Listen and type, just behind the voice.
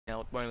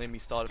won't let me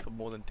start it for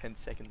more than 10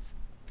 seconds.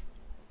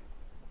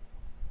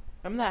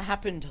 Remember that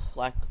happened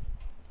like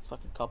a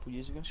couple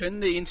years ago? Turn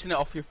the internet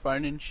off your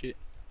phone and shit.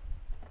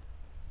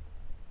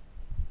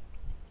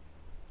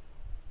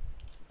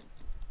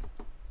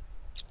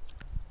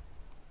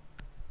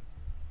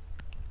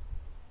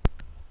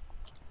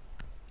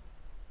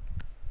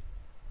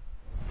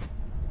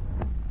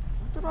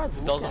 What did I If it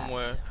look doesn't at?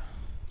 work,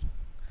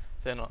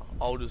 then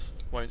I'll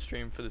just won't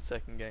stream for the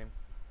second game.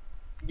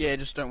 Yeah,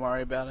 just don't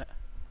worry about it.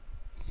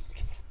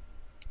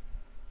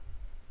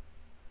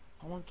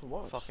 I want to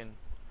watch. Fucking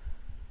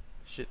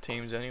shit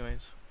teams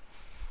anyways.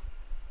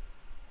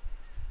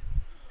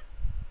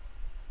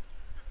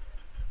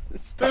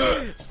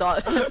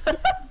 Start.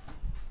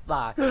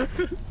 Nah.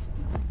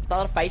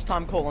 Start a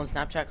FaceTime call on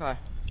Snapchat, Kai.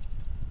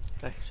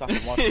 So I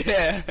can watch.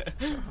 Yeah.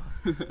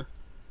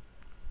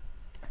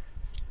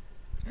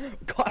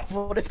 God,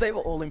 what if they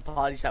were all in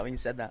party chat when you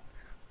said that?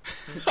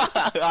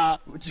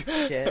 Would you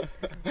care?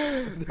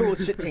 They're all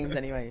shit teams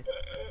anyway.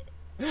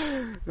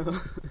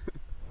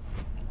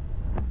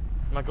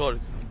 My god,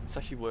 it's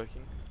actually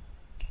working.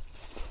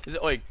 Is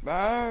it? Wait,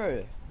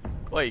 Bro.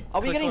 wait.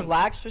 Are we click getting on,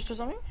 lag switched or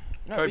something?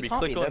 No, Kobe, we can't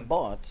click be. They're on.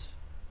 bots.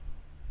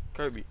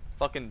 Kobe,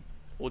 fucking,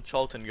 or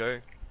Charlton, go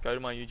to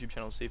my YouTube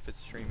channel, see if it's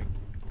streaming.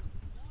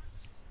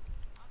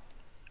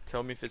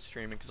 Tell me if it's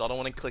streaming, because I don't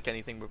want to click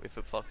anything if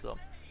it fucks up.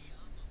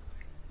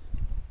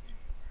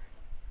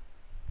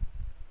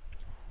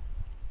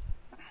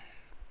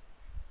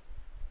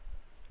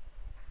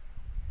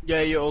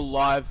 Yeah, you're all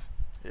live.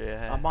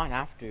 Yeah. I might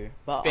have to,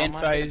 but Ban I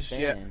might get phase,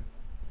 banned.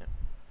 yeah.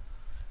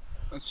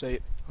 Let's see.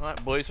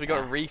 Alright, boys, we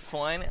got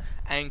Refine,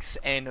 Anx,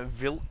 and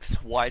Vilks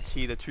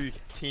YT, the two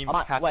team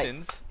Wait.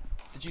 captains.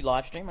 Did you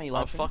live stream? Are you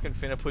I'm live streaming? fucking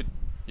finna put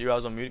you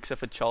guys on mute except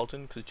for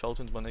Charlton, because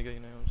Charlton's my nigga, you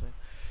know what I'm saying?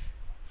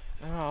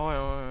 Oh,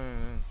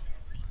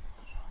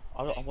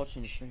 wait. I'm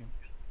watching the stream.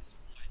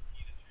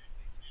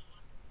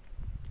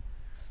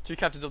 Two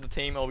captains of the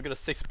team. Oh, we got a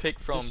 6 pick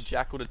from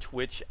Jackal to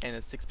Twitch and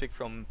a 6 pick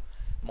from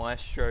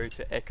Maestro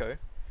to Echo.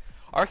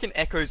 I reckon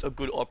Echo's a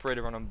good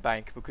operator on a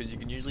bank because you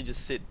can usually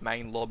just sit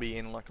main lobby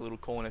in like a little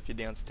corner if you're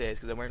downstairs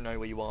because they won't know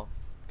where you are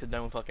because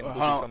no one fucking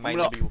pushes from main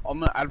lobby. I'm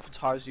gonna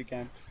advertise your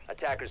game.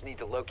 Attackers need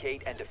to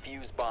locate and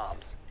defuse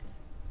bombs.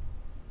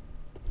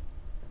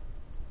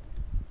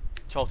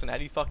 Charlton, how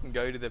do you fucking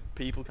go to the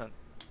people, cunt?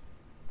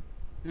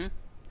 Hmm?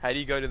 How do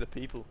you go to the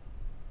people?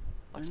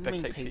 Like What do you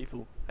mean spectate people?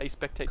 people? How do you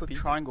spectate Click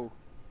people? triangle.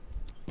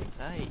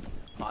 Hey.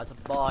 Oh, it's a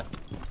bot.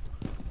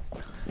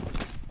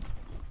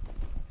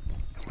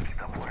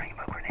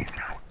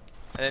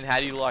 And then how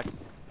do you like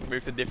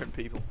move to different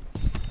people?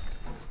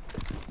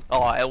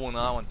 Oh, L1 and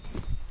R1.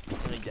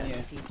 There you go.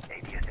 Yeah.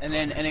 And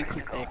then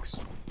click X.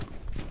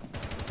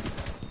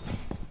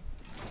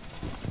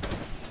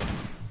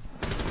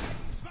 10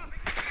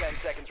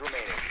 seconds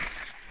remaining.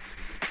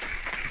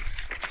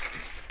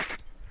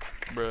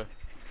 Bruh.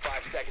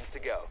 5 seconds to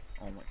go.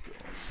 Oh my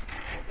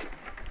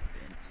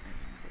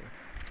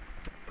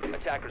god.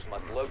 Attackers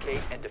must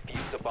locate and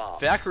defuse the bomb.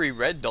 Valkyrie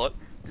red dot.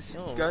 Just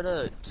Oh. go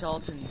to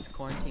Charlton's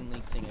quarantine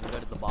link thing and go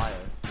to the bio,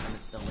 and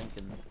it's the link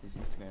in his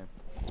Instagram.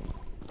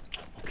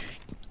 Okay.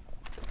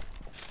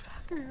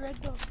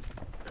 Red dot.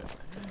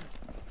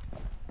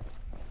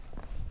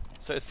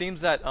 So it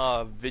seems that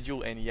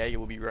Vigil and Jaeger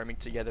will be roaming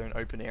together in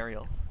open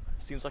area.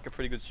 Seems like a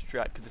pretty good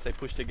strat because if they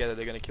push together,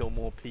 they're gonna kill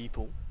more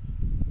people.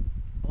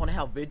 I wonder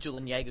how Vigil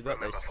and Jaeger got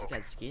those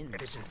sick-ass skins.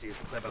 Let's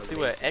see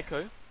where Echo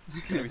is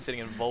gonna be sitting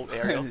in Vault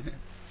area.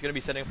 He's gonna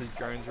be setting up his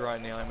drones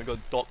right now, and we got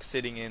Doc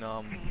sitting in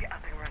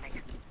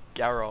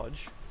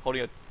garage,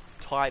 holding a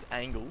tight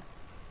angle.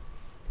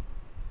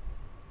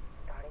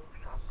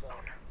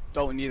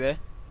 Dalton, you there?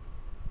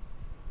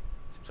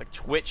 Seems like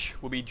Twitch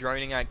will be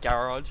droning at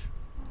garage.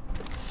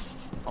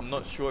 I'm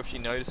not sure if she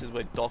notices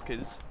where Doc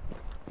is.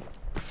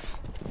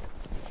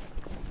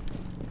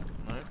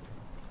 No.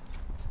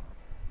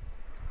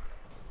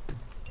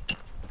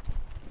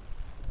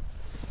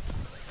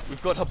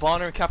 We've got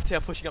Habana and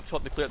Capitao pushing up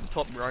top to clear up the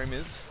top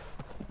roamers.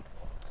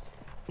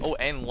 Oh,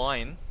 and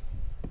Lion.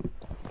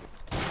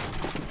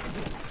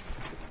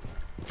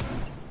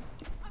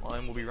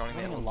 Lion will be running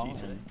their LG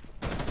today.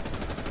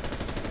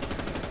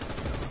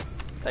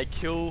 They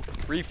kill,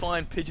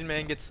 Refine, Pigeon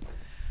Man gets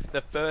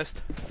the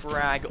first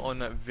frag on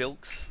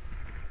Vilks.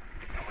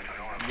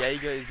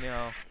 Jaeger is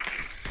now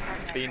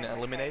been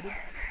eliminated.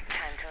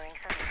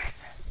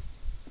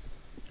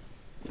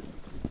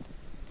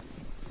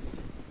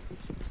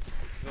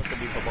 It's not gonna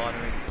be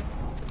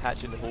Babana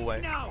Hatch in the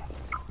hallway.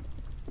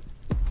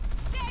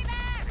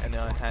 And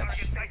now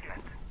Hatch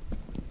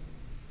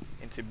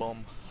into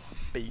bomb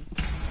B.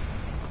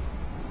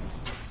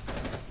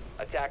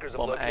 Attackers have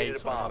Bomb A, located a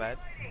sorry, my bomb. bad.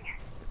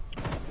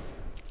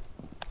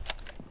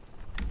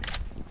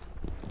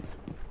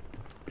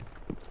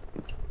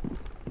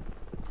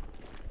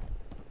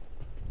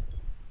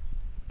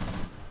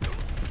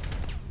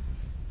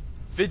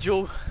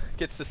 Vigil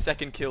gets the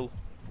second kill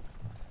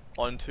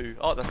onto,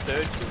 oh, the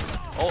third kill.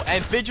 Oh,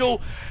 and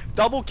Vigil,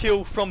 double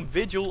kill from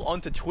Vigil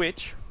onto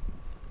Twitch.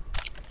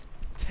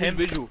 10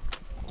 Vigil.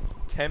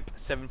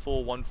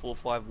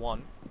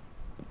 Temp741451.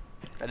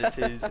 That is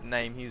his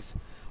name. He's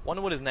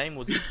wonder what his name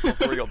was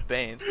before he got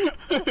banned.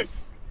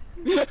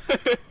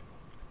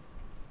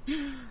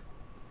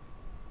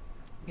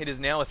 It is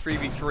now a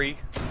 3v3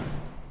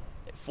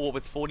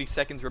 with 40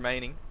 seconds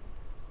remaining.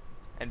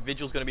 And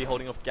Vigil's going to be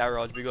holding off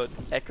Garage. We got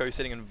Echo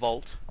sitting in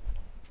Vault.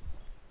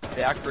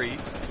 Valkyrie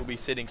will be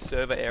sitting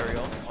server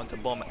area onto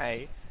Bomb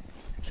A.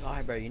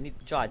 Jai, bro, you need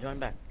Jai, join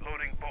back.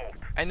 Loading bolt.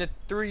 And the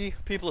 3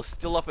 people are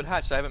still up at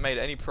hatch. They haven't made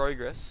any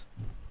progress.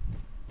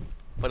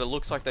 But it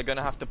looks like they're going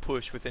to have to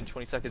push within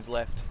 20 seconds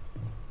left.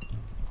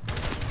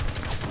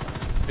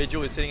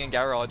 Vigil is sitting in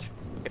Garage.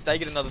 If they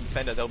get another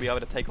defender, they'll be able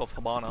to take off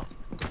Habana.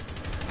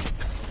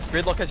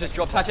 Gridlock has just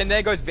dropped hatch, and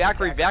there goes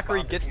Valkyrie.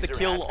 Valkyrie gets the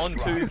kill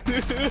onto...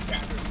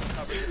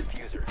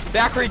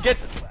 Valkyrie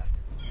gets...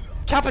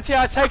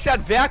 Capitao takes out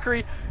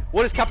Valkyrie.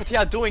 What is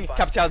Capitao doing?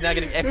 Capitao is now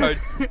getting echoed.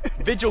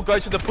 Vigil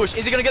goes for the push.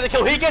 Is he going to get the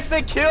kill? He gets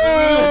the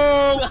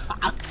kill!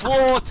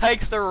 Flaw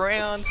takes the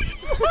round.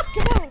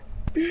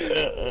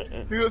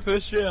 Who got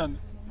first round?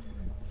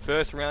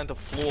 First round to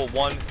Flaw,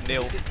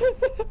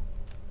 1-0.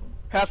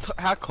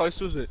 How close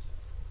was it?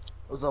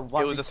 It was a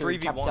 1v2. It was a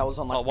 3v1. Capitao was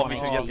on like Oh,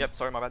 1v2, one. yep,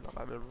 sorry, my bad.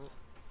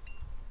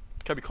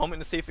 Kobe,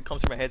 comment to see if it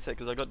comes from my headset,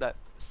 because I got that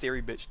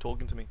Siri bitch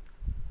talking to me.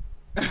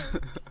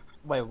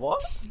 Wait,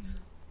 what?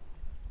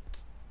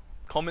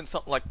 Comment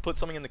something, like, put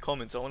something in the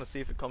comments. I want to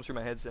see if it comes through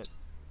my headset.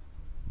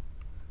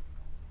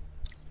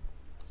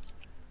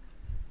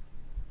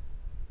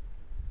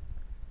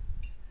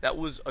 That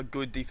was a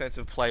good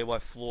defensive play by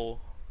Flaw.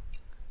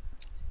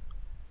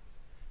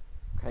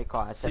 Okay,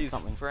 Kai, I said He's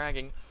something.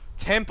 fragging.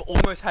 Temp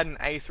almost had an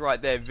ace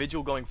right there.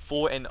 Vigil going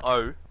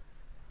 4-0.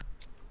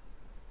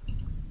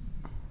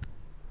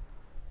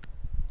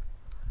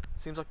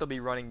 Seems like they'll be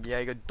running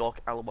Jaeger,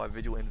 Doc, Alibi,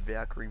 Vigil, and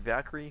Valkyrie.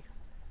 Valkyrie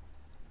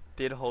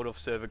did hold off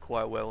server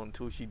quite well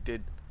until she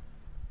did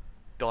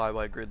die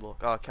by Gridlock.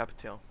 Ah,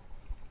 Capitao.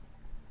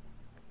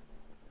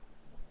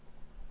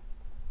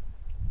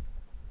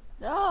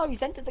 No,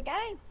 he's entered the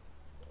game.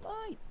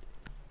 Right.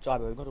 Jai,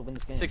 bro, we've got to win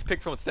this game. 6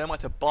 pick from Thermite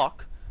to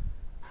Buck.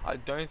 I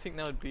don't think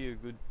that would be a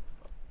good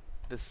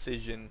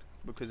decision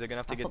because they're gonna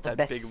have to get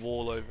that big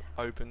wall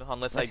open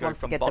unless they go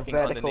from bucking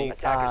underneath.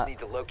 Attackers need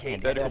to locate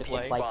and vertical defuse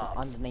play. like bomb.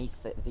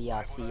 underneath the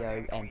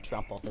CEO and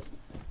Trump office.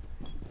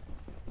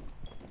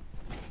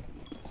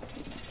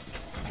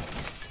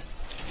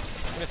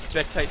 I'm gonna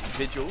spectate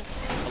Vigil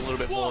a little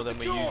bit more than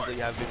we usually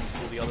have him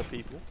for the other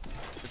people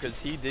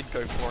because he did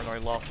go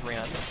 4-0 last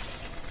round.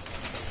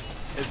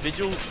 If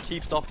Vigil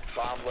keeps up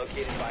Bomb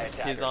located by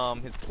attacker.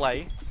 his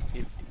play,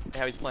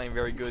 how he's playing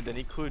very good, then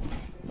he could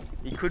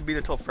be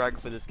the top frag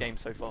for this game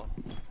so far.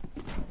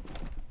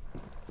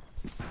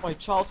 Wait,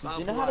 Charles, do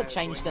you know how to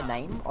change the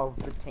name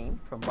of the team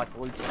from like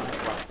blue team to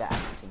like the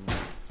actual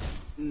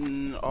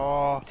team?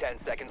 Oh, 10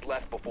 seconds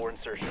left before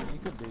insertion. You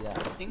could do that.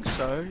 I think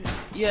so.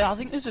 Yeah, I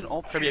think there's an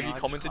option. Kobe, have you I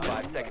commented? just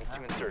 5 can't seconds to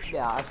remember. insertion.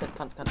 Yeah, I said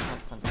cunt.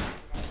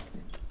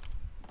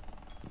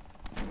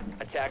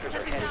 Attackers are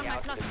Setting heading down my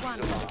out to plus defuse one.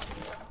 a bomb.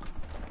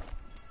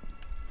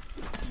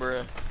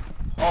 Bruh.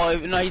 Oh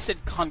no, he said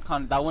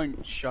cunt. That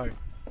won't show.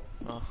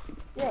 Oh.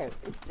 Yeah,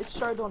 it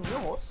showed on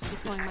yours.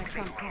 Deploying my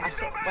trump I card.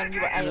 said when you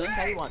were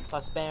AFK once, I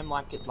spammed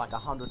like it like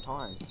 100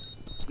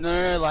 times.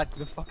 No, like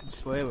the fucking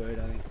swear word.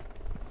 I think.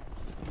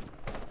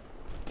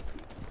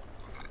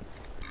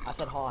 I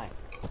said hi.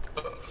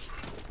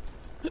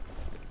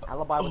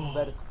 Alibi with the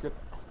vertical grip.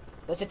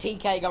 There's a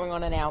TK going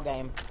on in our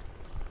game.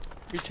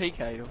 Who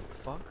TK'd? What the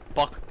fuck?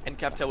 Buck and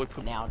Captel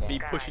would Now be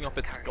game. pushing up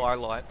its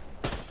skylight.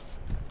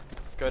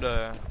 Let's go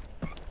to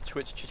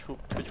Twitch.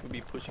 Twitch would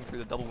be pushing through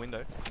the double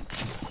window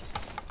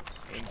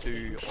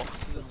into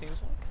offices, it seems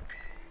like.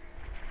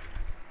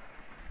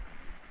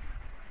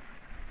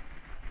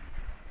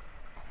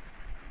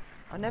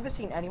 I've never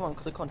seen anyone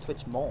click on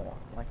Twitch more.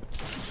 Like,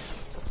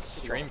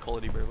 Stream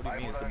quality, bro. What do you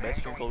mean? It's the best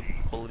stream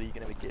quality you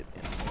can ever get.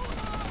 Man.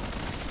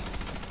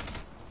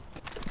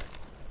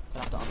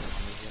 gonna have to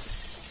unmute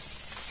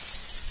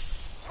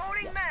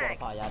it. Yeah,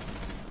 Spotify ad.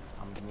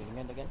 I'm muting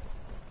it again.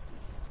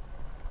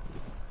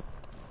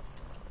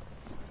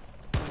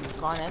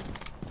 Fine, Ed.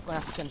 I'm gonna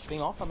have to turn the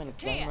stream off. I'm in a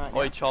game right now.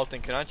 Oi,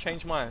 Charlton, can I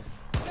change my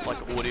like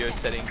audio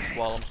settings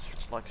while I'm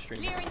like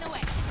streaming? Clearing the way.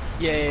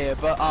 Yeah,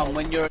 but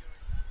when you're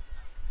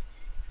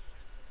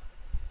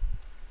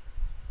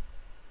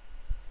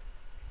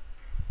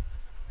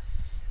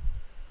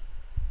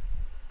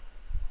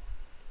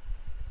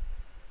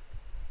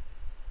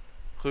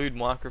Include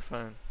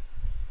microphone.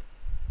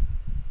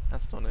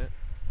 That's not it.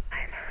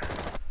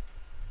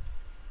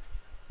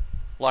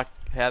 Like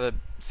how the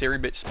Siri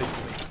bitch speaks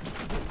to me.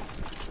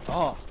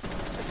 oh,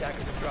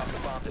 Attackers have dropped the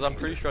bomb. Because I'm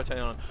pretty sure I turned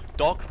it on.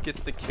 Doc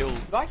gets the kill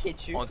Did I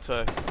hit you? onto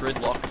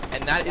Gridlock,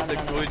 and that is a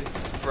good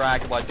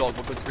frag by Doc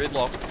because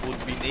Gridlock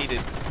would be needed.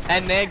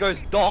 And there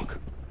goes Doc.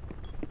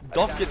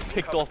 Doc gets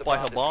picked off by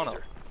Habana.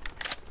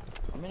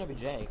 I'm in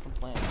OBJ. Come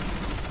play.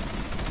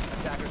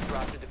 Attackers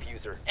dropped the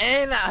diffuser.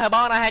 And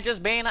Habana had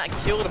just been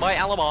killed by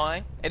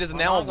Alibi. It is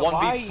now a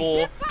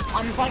 1v4.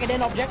 I'm fucking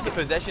in objective.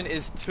 Possession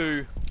is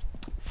to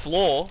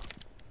Flaw.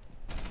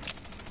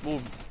 Well,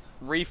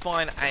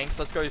 Refine Anks.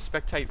 Let's go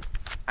spectate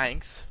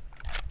Anks.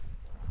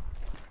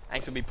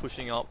 Anks will be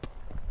pushing up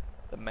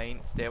the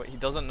main stairway. He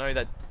doesn't know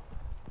that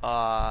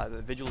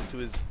the Vigil is to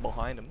his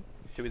behind him.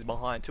 To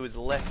his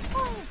left.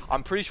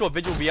 I'm pretty sure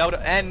Vigil will be able to.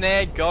 And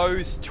there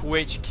goes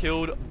Twitch,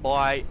 killed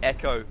by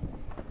Echo.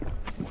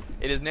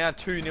 It is now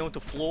 2-0 to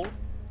Flaw.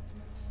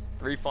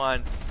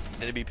 Refine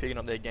need to be picking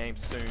up their game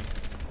soon,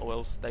 or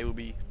else they will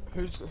be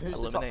Who's the top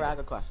eliminated.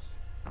 fragger, Clay?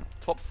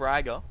 Top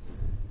fragger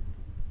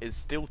is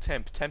still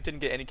Temp. Temp didn't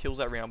get any kills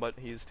that round, but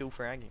he is still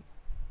fragging.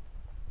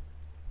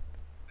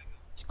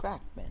 It's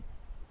cracked, man.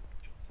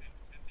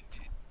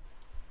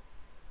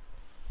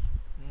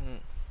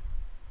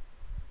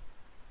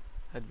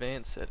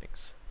 Advanced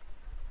settings.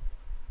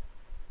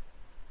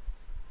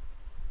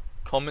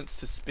 Comments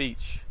to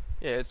speech.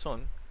 Yeah, it's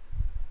on.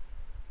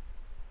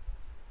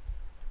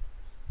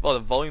 Well,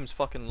 the volume's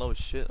fucking low as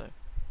shit though.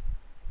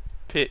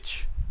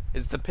 Pitch.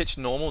 Is the pitch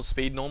normal?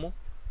 Speed normal?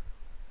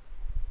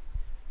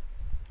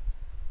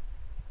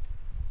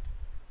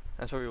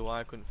 That's probably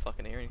why I couldn't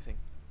fucking hear anything.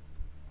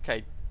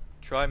 Okay,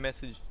 try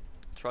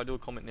do a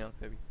comment now,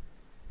 Kirby.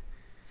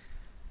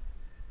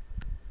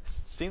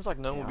 Seems like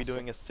no one will be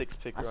doing a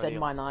 6-pick I right said here.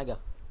 my Niger.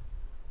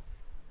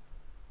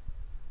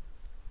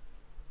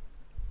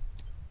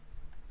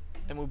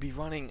 And we'll be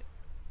running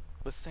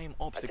the same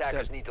ops, Attackers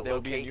except need to there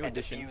will be a locate new and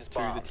addition defuse to the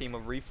bombs. team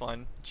of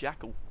Refine,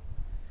 Jackal.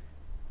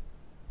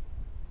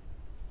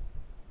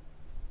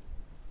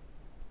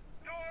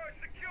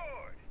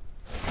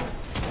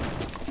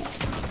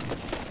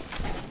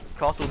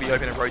 Castle will be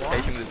open in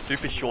rotation with a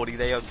super shorty.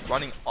 They are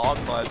running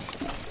archives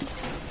and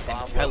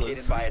Bomb tellers.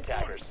 located by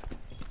attackers.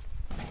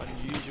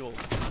 Unusual.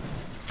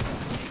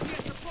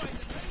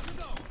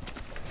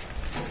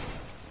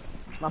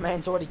 My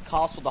man's already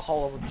castled the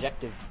whole of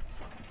objective.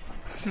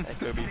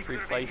 Echo will be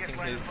pre-placing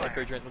his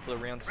Echo Drent before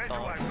the round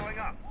starts.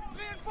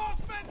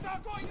 Reinforcements are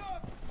going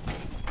up!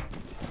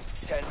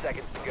 10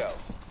 seconds to go.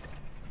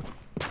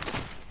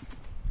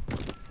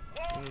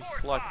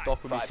 Looks like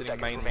Doc will be 5 sitting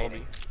seconds main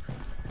remaining. lobby.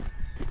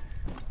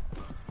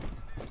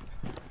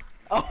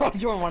 Oh,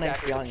 you're on 1 HP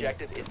Attacker's on you.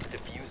 objective is to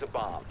defuse a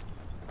bomb.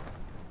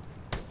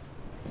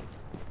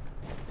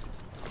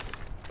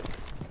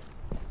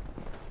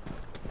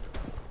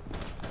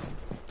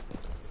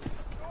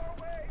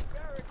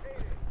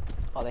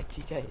 Oh, they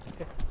TK'd.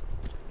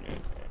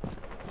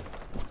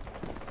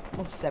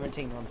 Well,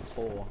 17 on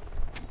 4.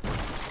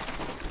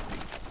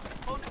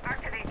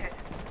 Activated. I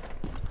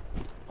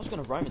was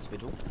gonna roam its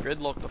Vigil.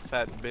 Gridlock the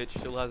fat bitch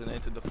still hasn't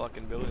entered the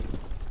fucking building.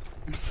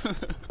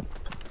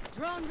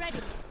 Drone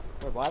ready.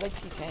 Wait, why are they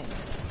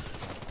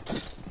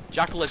TKing?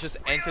 Jackal has just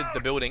entered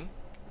the building,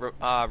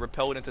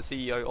 repelled into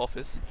CEO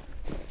office.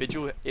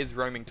 Vigil is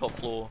roaming top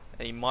floor,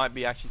 and he might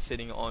be actually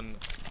sitting on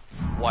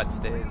white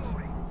stairs.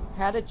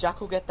 How did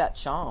Jackal get that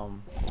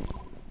charm?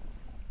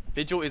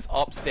 Vigil is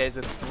upstairs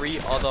with 3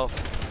 other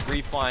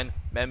Refine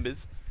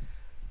members.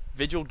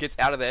 Vigil gets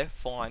out of there,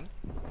 fine.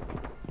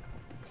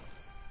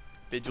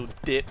 Vigil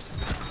dips.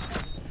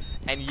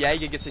 And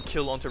Jaeger gets a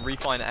kill onto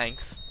Refine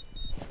Anks.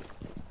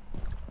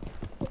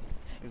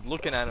 He's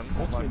looking at him,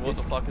 like, what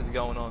the fuck is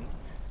going on?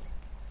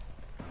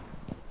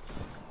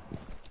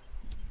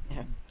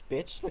 Yeah,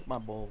 bitch, lick my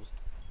balls.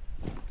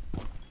 Do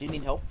you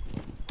need help?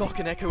 Doc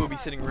and Echo will be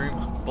sitting room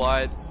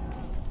by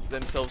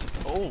themselves.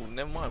 Oh,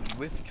 never mind,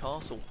 with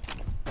Castle.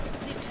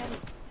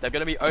 They're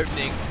going to be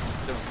opening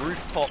the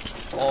rooftop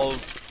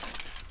of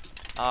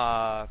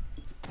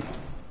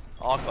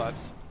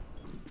archives.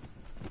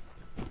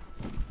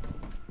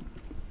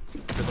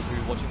 Good luck,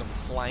 we'll be watching the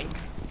flank.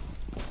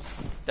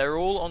 They're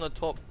all on the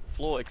top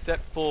floor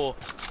except for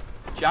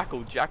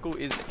Jackal. Jackal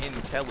is in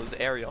Teller's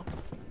area.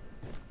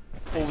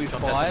 Holy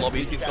Jumped out the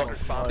lobbies. He's got.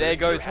 There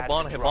goes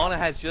Hibana. Hibana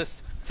has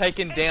just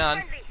taken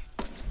down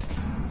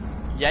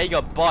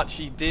Jaeger, but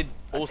she did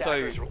also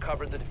Attackers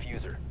recovered the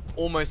diffuser.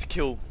 almost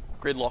kill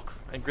Gridlock,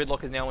 and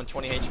Gridlock is now on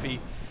 20 HP.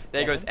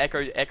 There goes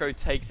Echo. Echo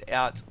takes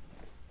out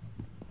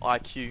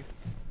IQ.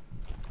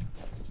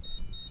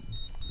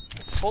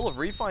 Whole of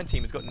Refine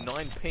team has got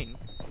 9 ping.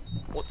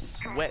 What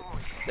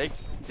sweats? They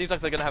seems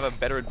like they're gonna have a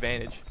better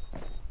advantage.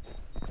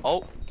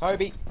 Oh,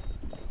 Kobe.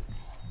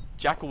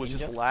 Jackal was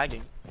just Ninja.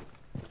 lagging.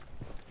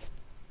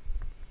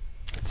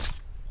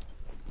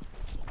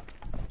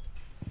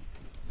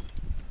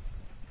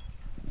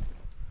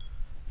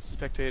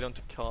 Spectate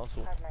onto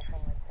Castle. As my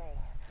friend would say,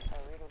 a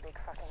really big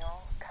fucking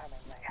hole coming,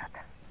 my god.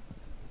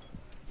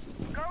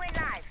 Going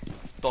live!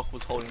 Doc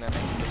was holding that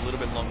man a little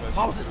bit longer. If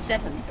I was at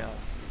 7.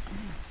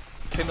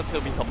 Seems like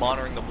he'll be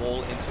Hibana-ing the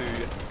wall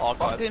into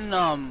archives.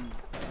 Fucking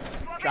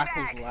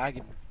Jackal's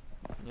lagging.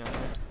 Yeah.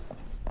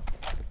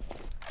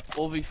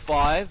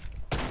 4v5,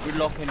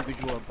 Gridlock and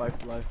Vigil are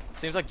both low.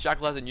 Seems like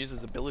Jackal hasn't used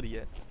his ability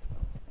yet.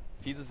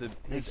 If he uses his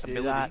Needs to do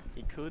ability, that.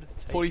 he could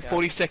take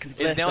 40 out. seconds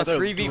It is left. now I got a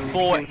 3v4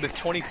 blue with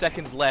 20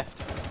 seconds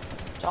left.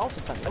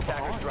 Charlton fan, you're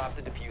Attackers behind. dropped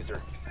the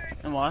diffuser.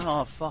 Am I?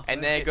 Oh fuck.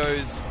 And there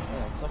goes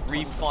Yeah, it's like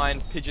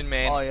Refine Pigeon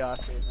Man Oh yeah, I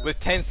see it now. with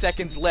 10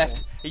 seconds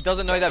left. He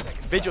doesn't know that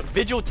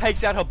Vigil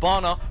takes out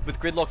Hibana with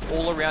Gridlocks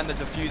all around the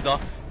diffuser.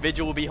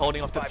 Vigil will be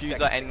holding off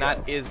Diffuser, and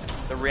that is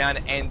the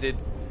round ended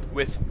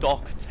with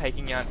Doc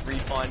taking out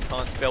Refine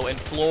Can't Spell, and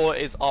Flaw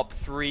is up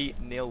 3-0.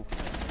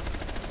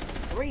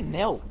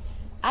 3-0.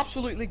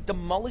 Absolutely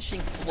demolishing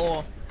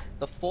Flaw.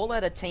 The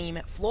four-letter team.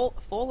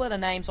 Four-letter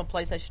names on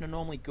PlayStation are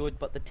normally good,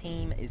 but the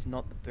team is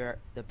not the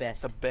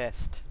best. The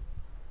best.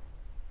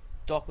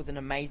 Doc with an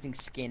amazing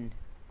skin.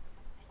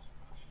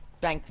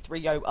 Banked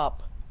 3-0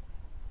 up.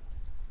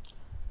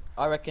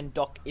 I reckon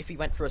Doc, if he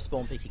went for a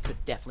spawn pick, he could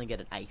definitely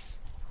get an ace.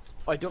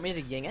 Oh, do you want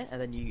me to ying it and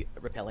then you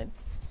repel him?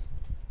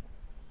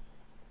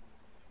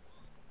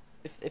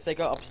 If they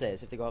go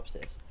upstairs,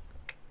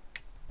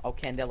 I'll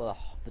Candela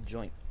the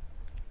joint.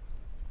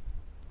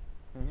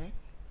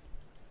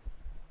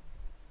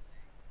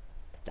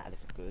 That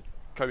isn't good.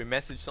 Kobe,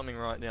 message something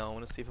right now. I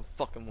want to see if it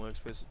fucking works,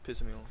 because it's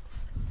pissing me off.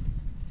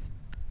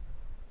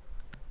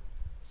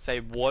 Say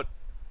what?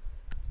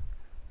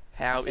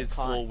 How is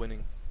Kai. Flaw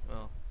winning?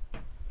 Oh.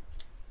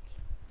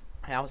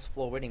 How is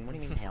Flaw winning? What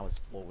do you mean, how is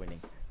Flaw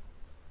winning?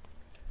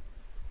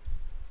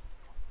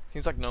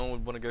 Seems like no one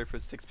would want to go for a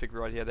 6-pick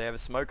right here. They have a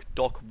Smoke,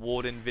 Doc,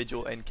 Warden,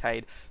 Vigil, and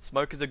Cade.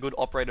 Smoke is a good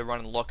operator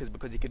running lockers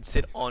because he can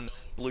sit on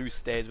blue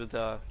stairs with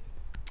a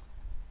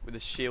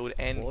shield,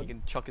 and he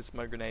can chuck his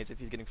smoke grenades if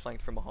he's getting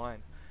flanked from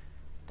behind.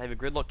 They have a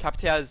gridlock.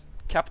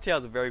 Capitao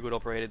is a very good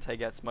operator to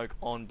take out smoke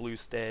on blue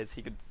stairs.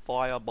 He could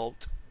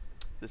firebolt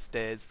the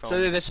stairs from.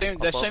 So they seem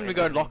above to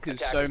go and lockers.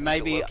 So Attackers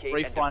maybe need to locate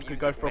Refine and could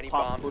go defuse for a as many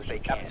pump bombs push as they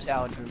and can.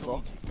 Capital and do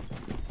block.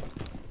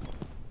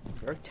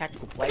 Very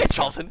tactical play. Look at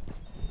Charlton.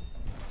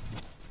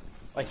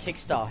 Like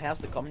Kickstar, how's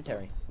the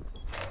commentary?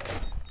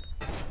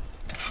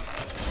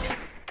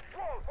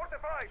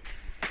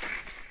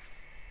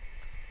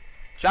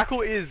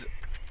 Jackal is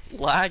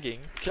lagging.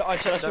 Should I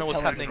Don't know what's repel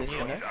him happening with this,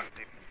 here.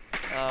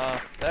 you know?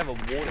 They have a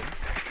Warden.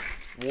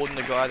 Warden,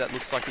 the guy that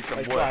looks like he's from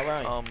Wait, work. where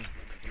are you? What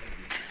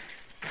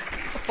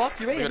the fuck,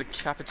 you're We got in? a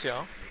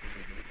Capitao.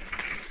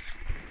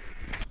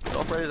 The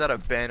operator's at a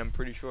ban, I'm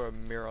pretty sure a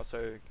mirror,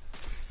 so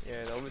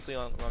yeah, they obviously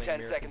aren't running 10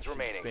 mirror seconds because she's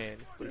remaining.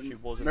 banned, but if she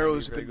wasn't, Mirror it'd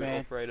was be a a very good good ban.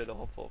 operator to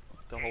hop off,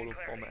 to hold off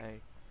bomber A.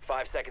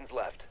 5 seconds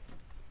left.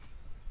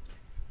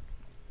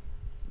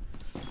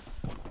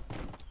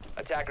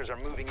 Attackers are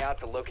moving out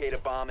to locate a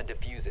bomb and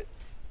defuse it.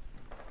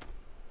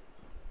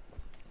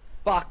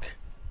 Fuck.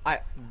 I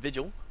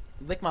Vigil,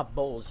 lick my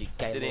balls, you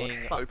gay sitting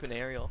lord. Fuck. open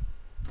area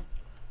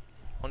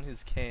on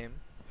his cam.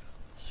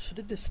 Should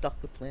have just stuck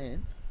the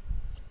plan.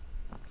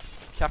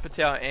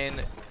 Capitao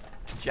and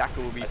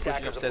Jackal will be pushing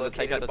Attackers have upstairs to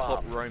take out the located a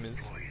top bomb. roamers.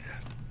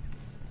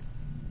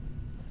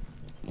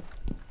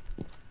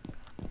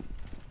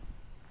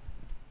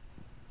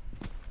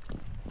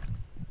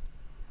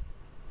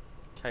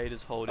 Cade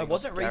is holding. Oh,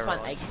 wasn't off Refund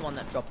Garage. H the one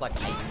that dropped like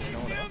 18 or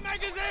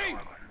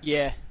whatever?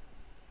 Yeah.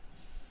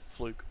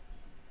 Fluke.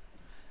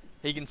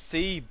 He can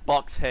see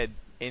Buck's head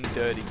in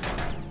dirty.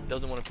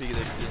 Doesn't want to figure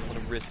this, doesn't want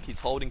to risk. He's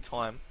holding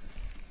time.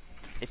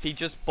 If he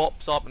just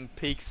bops up and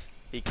peeks,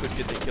 he could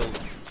get the kill.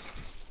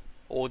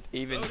 Or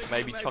even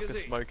maybe chuck a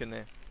smoke in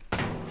there.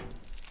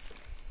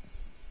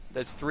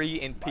 There's 3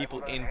 in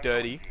people in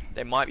dirty.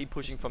 They might be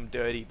pushing from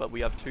dirty, but we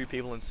have 2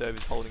 people in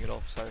service holding it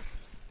off, so.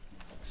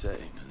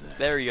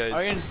 There he goes.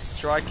 I can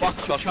Try Buck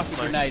kiss, chuck chuck the a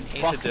smoke grenade.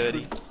 into Buck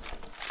dirty.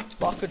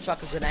 Buck could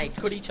chuck a grenade.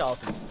 Could he,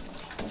 Charlton?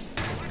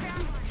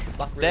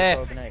 Buck really There,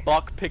 throw a grenade.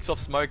 Buck picks off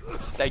smoke.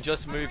 They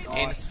just moved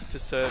in to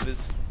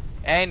servers,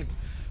 and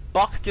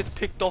Buck gets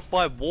picked off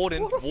by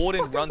Warden. What the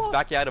Warden fuck, runs Buck?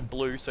 back out of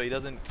blue, so he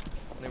doesn't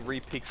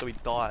re-pick, so he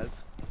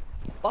dies.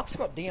 Buck's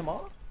got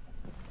DMR?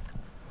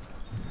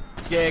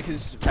 Yeah,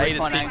 because Cade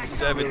has picked the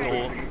server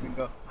door.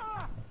 door.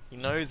 He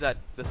knows that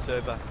the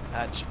server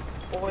hatch.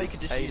 Or he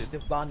could just Hated. use the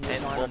one with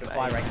And 900 bomb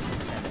fire A. rate.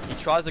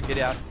 He tries to get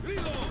out.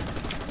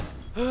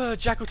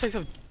 Jackal takes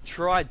a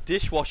try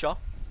dishwasher.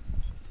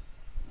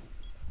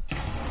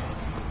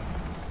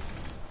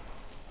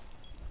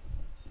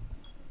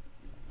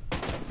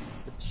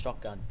 With the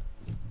shotgun.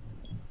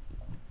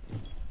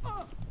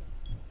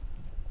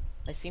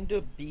 They seem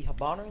to be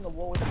habaneering the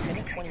wall with a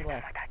minute 20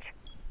 left.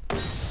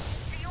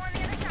 See you on the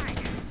other side.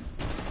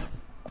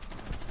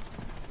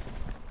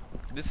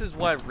 This is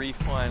why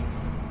Refine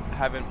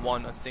haven't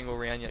won a single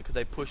round yet, because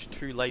they pushed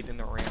too late in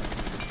the round.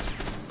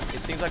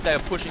 It seems like they are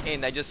pushing in.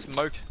 They just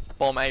smoked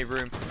bomb A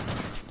room,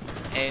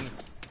 and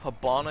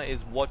Habana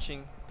is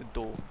watching the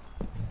door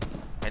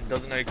and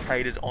doesn't know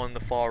Cade is on the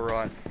far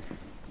right.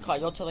 Kai,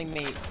 you're telling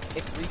me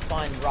if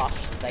Refine rush,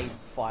 they'd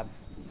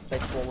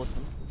flawless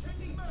them?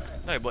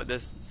 No, but they're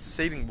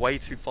seating way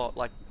too far.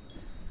 Like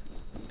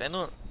they're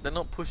not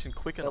pushing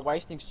quick They're enough.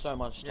 wasting so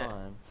much Yeah.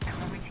 time.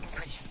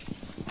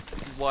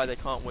 This is why they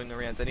can't win the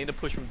rounds. They need to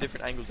push from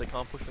different angles. They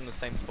can't push from the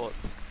same spot.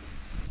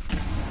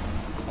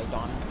 They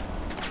done.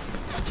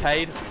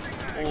 Cade,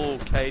 oh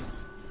Cade,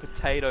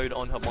 potatoed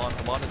on Habana.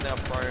 Habana's now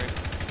prone.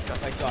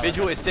 Wait, Jai,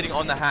 Vigil is sitting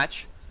on the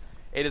hatch.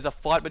 It is a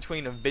fight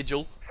between a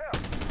Vigil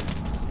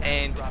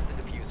and Drop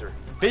the diffuser.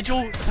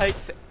 Vigil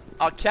takes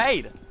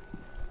Arcade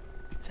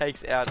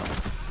takes out.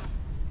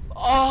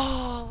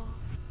 Oh,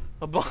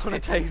 Habana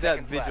takes 15 out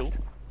seconds Vigil. left.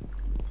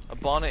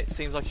 Habana, it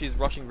seems like she's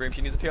rushing room.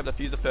 She needs to pick up the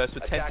fuser first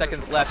with 10 Attackers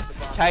seconds will left. drop the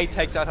bomb Kay diffuser.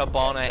 takes out 10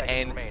 Habana, seconds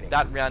and remaining.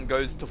 that round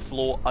goes to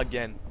Flaw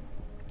again.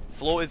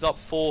 Flaw is up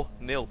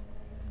 4-0.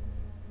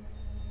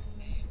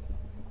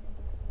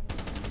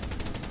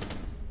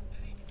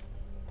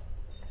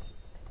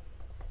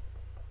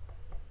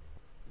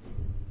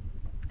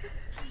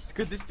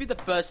 Could this be the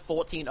first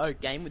 14-0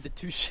 game with the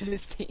two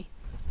shittest teams?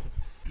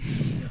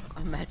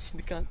 Imagine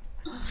the cunt.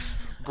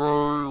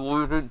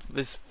 Bro,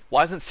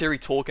 why isn't Siri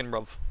talking,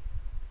 bruv?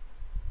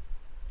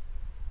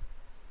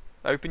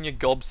 Open your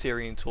gob,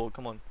 Siri, and talk.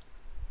 Come on.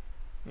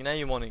 You know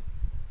you want to.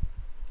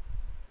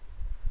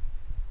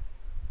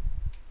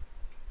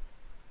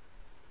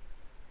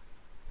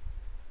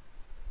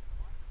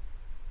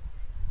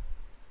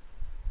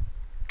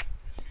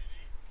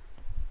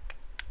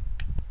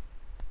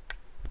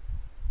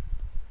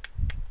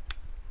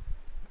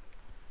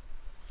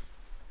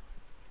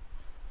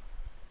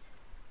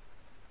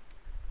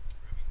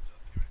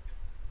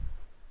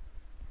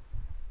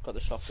 Got the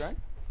shock drone.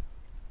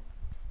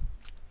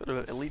 Got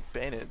an elite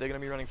bandit. They're going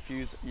to be running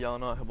Fuse,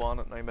 Yana,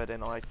 Habana, Nomad,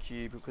 and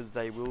IQ because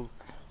they will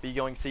be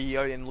going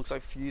CEO, and looks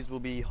like Fuse will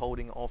be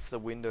holding off the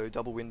window,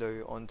 double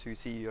window onto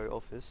CEO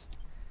office.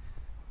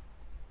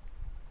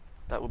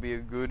 That will be a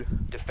good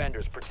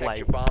Defenders, protect play.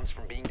 your bombs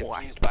from being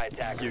Why? defused by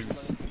attackers.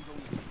 use.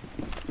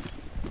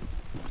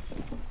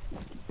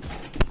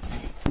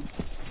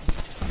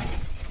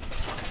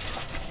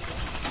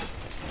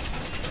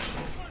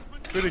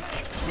 Good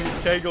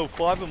K go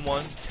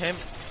 5-1, Temp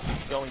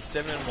going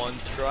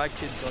 7-1, Try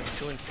Kids going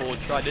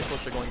 2-4, Try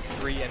Dishwasher going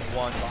 3-1,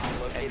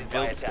 and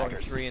Vilks going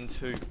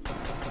 3-2.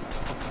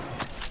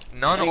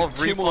 None Hey, of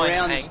two more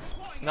Refine rounds. Angst.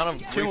 None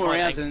of Two more Refine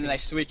rounds Angst and then they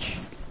teams. switch.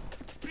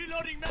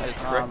 That is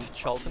correct,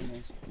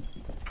 Charlton.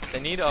 They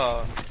need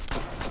a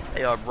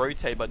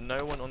rotate, but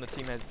no one on the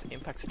team has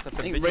impacts except I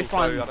for think Vigil. So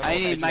I Refine, don't know I what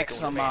need they to do make with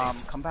some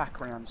remaining. comeback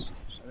rounds.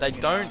 So They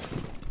can, don't.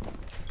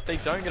 They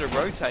don't get a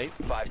rotate.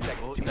 5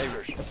 seconds to They-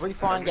 insertion. If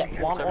Refine get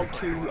one or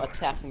two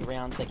attacking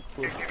rounds, they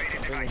could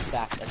bring us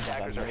back as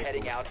Attackers a are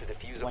heading miracle out to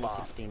defuse a bomb.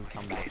 2016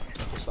 comeback.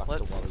 Just like the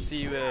Let's Warriors.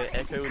 see where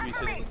Echo would be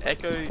sitting.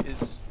 Echo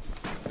is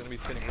going to be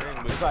sitting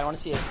room with. So I want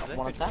to see Is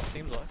one Echo, attack.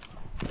 Seems like.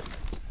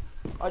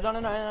 Oh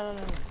no.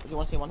 Do you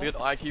want to see one? We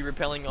got IQ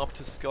repelling up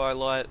to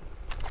Skylight.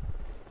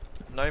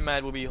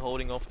 Nomad will be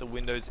holding off the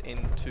windows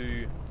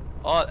into.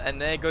 Oh,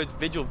 and there goes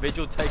Vigil.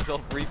 Vigil takes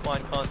off.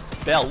 Refine can't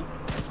spell.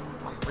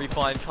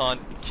 Refine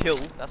can't kill.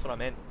 That's what I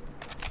meant.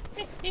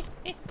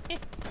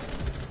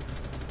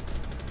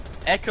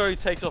 Echo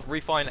takes off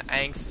Refine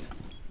Angst.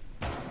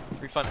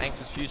 Refine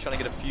Angst's fuse, trying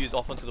to get a fuse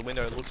off onto the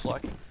window. It looks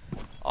like.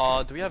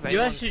 Do we have You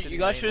anyone? guys, sitting you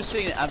guys main should have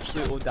seen an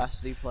absolute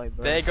audacity play,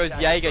 bro. There goes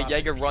Jaeger.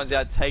 Jaeger runs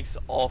out, takes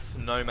off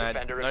Nomad.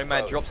 Defender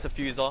Nomad exposed. drops the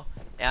fuser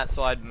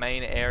outside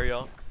main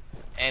area,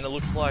 and it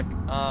looks like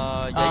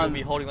Jaeger will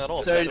be holding that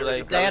off. So until they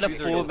had a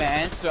fuser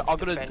 4-man, so I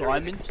got a Defender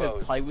diamond to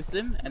exposed. play with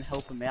them and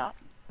help them out,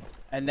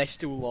 and they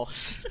still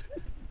lost.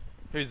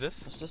 Who's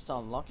this? It's just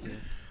unlucky.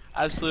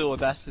 Absolute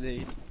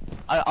audacity.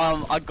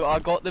 I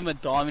got them a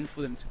diamond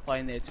for them to play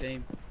in their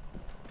team.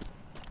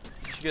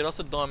 You should get us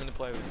a diamond to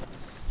play with.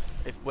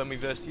 When we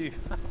verse you.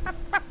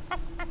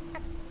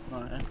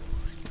 Right.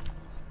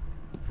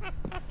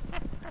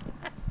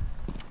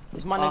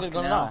 Is my Fuck nigga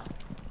gonna now. die?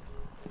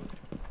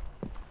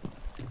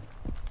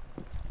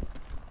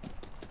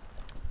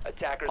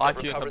 Attackers have IQ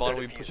and recovered Habana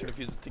their will be pushing the diffuser.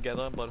 fuses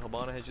together, but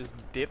Habana has just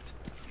dipped.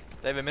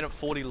 They have a minute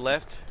 40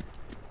 left.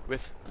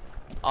 With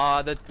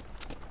the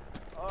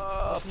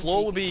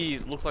Flaw will be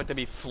look like they'll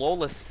be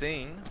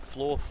flawlessing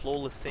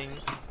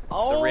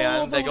Oh, the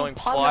round. They're little going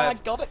punter, 5.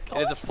 I got it. It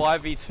is a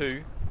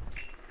 5v2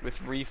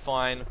 with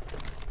Refine.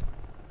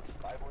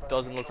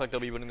 Doesn't look like they'll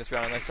be winning this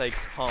round unless they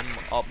come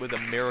up with a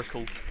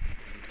miracle.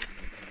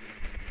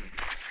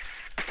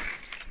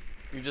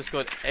 You've just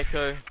got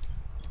Echo.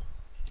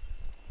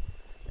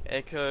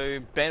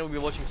 Ben will be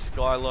watching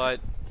Skylight.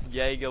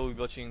 Jaeger will be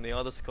watching the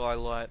other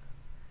Skylight.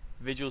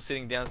 Vigil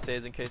sitting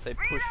downstairs in case they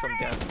push from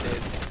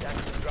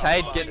downstairs.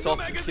 Cade gets off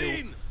the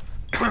kill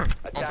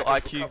onto Attackers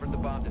IQ. recovered the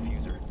bomb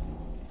diffuser.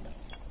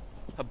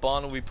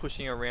 Habana will be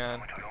pushing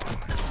around.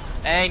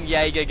 And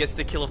Jaeger gets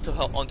the kill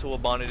onto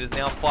Habana. It is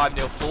now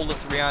 5-0.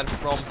 Flawless round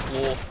from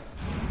Flaw.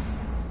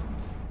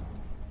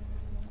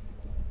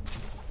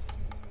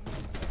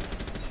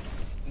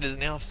 It is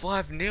now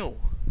 5-0.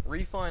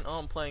 Refine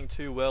aren't playing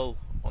too well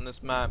on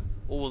this map,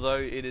 although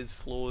it is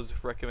Flaw's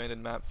recommended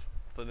map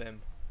for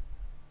them.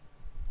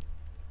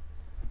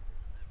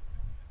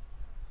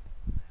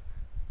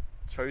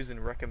 Chosen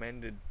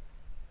recommended.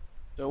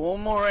 So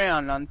one more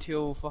round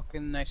until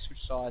fucking they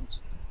switch sides.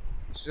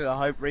 So I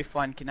hope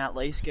Refine can at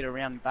least get a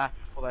round back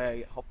before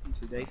they hop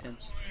into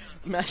defense.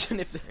 Imagine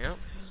if the. Yep.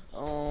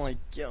 Oh my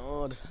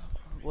god.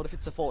 What if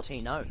it's a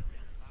 14-0?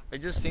 It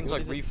just seems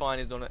What like is it? Refine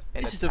is on an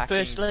This is the attacking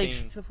first league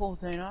team. for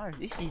 14-0.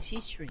 This is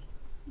history.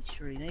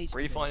 History needs to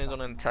be Refine is on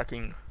an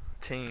fucking- attacking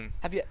team.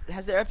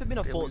 Has there ever been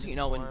a They're losing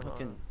 14-0 in 5-0.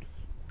 fucking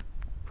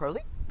Pro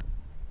League?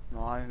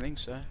 No, I don't think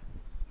so.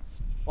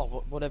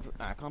 Well, whatever.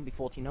 Nah, it can't be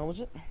 14-0, is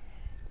it?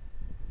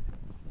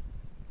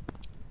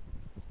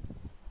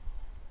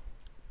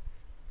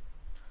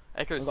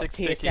 Echo We've got 6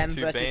 picking TSM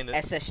to versus Bandit.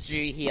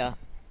 SSG here.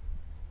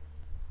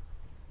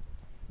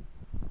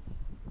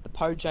 The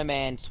Pojo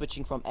man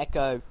switching from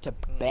Echo to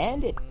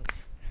Bandit.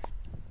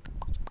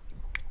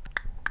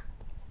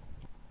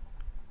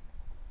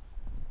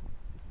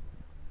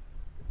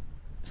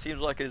 Seems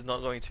like it's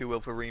not going too well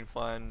for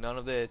Refine. None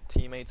of their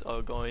teammates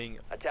are going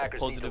Attackers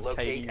need to positive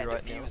locate KD and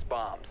right now. defuse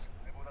bombs.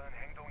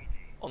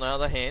 On the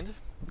other hand,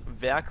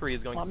 Valkyrie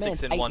is going My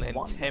man's 6-1 and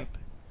 8-1, Temp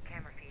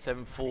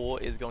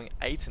 7-4 is going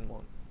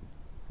 8-1.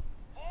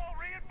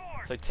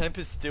 So Temp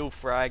is still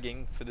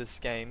fragging for this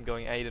game,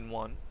 going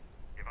 8-1.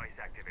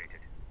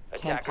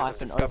 Temp Attackers have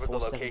discovered the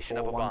location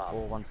of a bomb.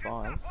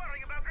 10-0474-1415.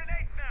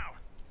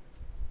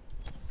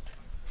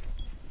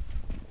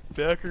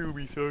 Valkyrie will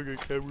be throwing a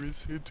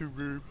cameras into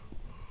room.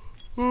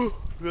 Oh,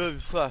 that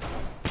is fast.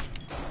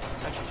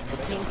 Actually, should The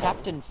be team making-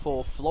 captain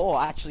for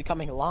Flaw actually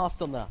coming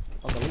last on the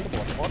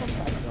leaderboard. Bottom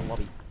back in the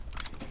lobby.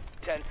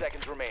 10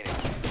 seconds remaining.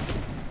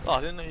 Oh,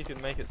 I didn't know you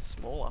could make it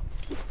smaller.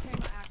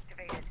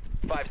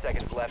 5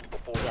 seconds left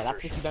before Yeah, that's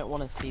if insertion. you don't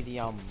want to see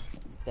the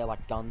their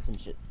like guns and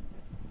shit.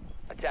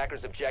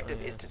 Attackers' objective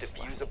Oh, yeah, is to just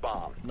defuse a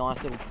bomb.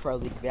 Nice little pro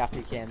league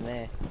Valkyrie cam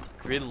there.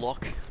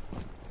 Gridlock.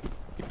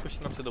 Keep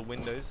pushing up to the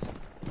windows.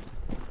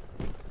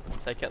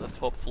 Take out the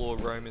top floor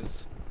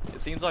roamers. It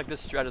seems like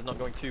this strat is not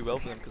going too well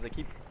for them because they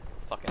keep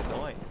fucking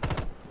dying.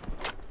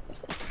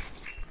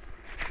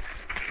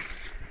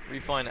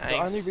 Refine The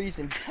only Angst.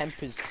 reason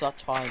Temp is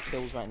such high in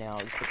kills right now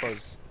is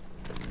because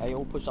they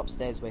all push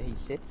upstairs where he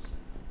sits.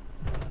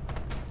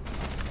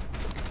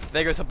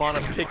 There goes Habana,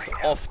 picks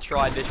off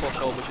Try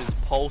Dishwasher, which is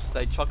Pulse.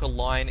 They chuck a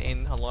line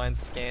in, a line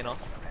scanner.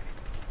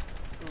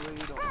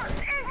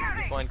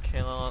 Refine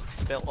can't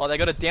spell. Oh, they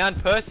got a down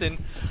person.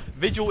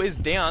 Vigil is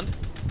downed.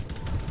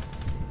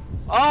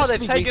 Oh, they've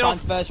This taken Refine's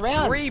off first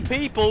round. 3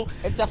 people.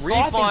 It's a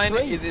Refine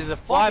 5v3. is a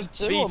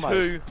 5v2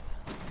 5v2.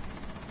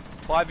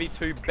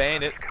 5v2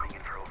 Bandit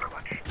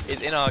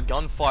is in a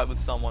gunfight with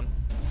someone.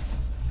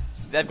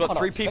 They've got Hold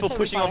 3 on, people let's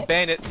pushing say on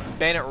Bandit.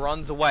 Bandit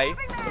runs away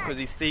because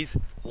he sees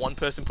one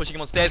person pushing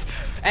him on stairs.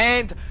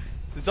 And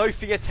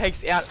Zofia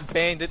takes out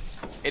Bandit.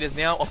 It is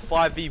now a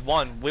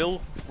 5v1.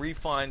 Will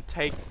Refine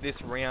take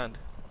this round?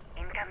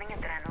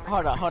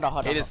 Hold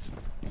on. It is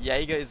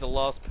Jaeger is the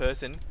last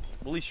person.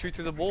 Will he shoot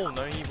through the wall?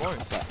 No, he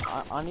won't.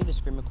 I need to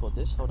screen record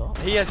this. Hold on.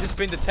 He has just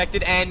been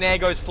detected, and there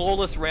goes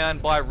flawless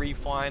round by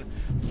Refine.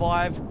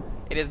 5.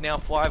 It is now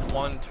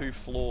 5-1 to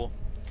Flaw.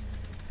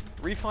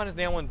 Refine is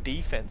now on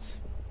defense.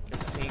 It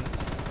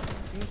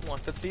seems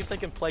like. Let's see if they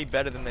can play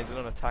better than they did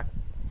on attack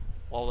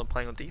while they're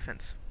playing on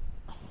defense.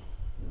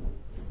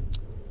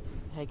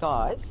 Hey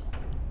guys,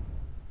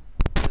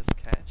 Let's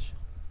catch.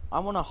 I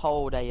want to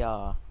hold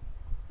a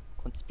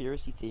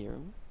conspiracy theory.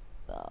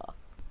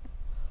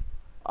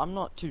 I'm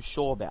not too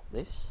sure about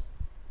this.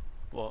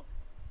 What?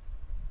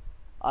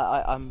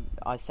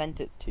 I sent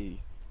it to you.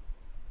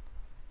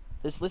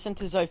 Just listen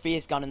to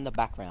Sophia's gun in the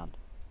background.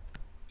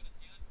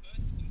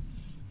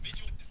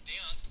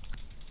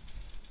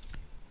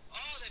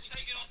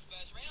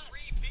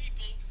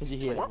 Did you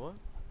hear Wait, that? what?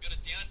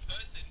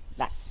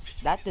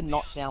 That did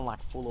not sound like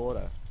full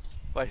auto.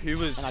 Wait, who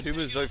was And I-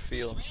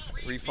 Zofia?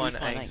 Refine Refine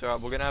Angst. Angst. Alright,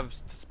 we're gonna have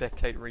to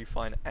spectate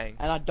Refine Angst.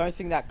 And I don't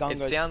think that gun It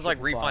goes to sounds like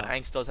triple Refine fire.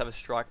 Angst does have a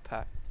strike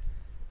pack.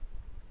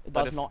 It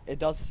but does if- not. It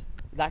does.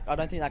 That I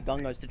don't think that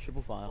gun goes to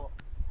triple fire.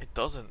 It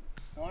doesn't.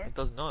 No? It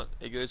does not.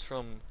 It goes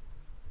from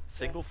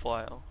single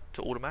fire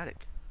to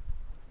automatic.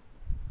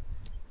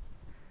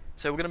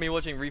 So we're going to be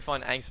watching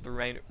Refine Angst for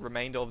the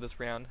remainder of this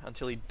round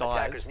until he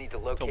dies Attackers need to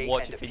to locate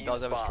watch and if he defuse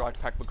does have a bombs. strike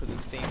pack, because it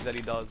seems that he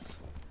does,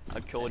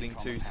 according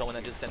to someone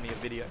that just sent me a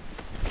video.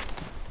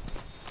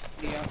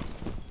 Yeah.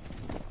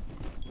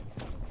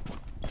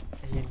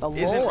 The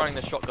He isn't Lord. running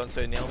the shotgun,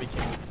 so now we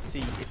can see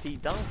if he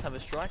does have a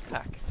strike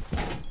pack.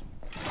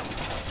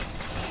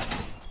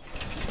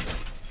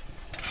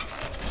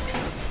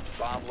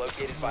 Bomb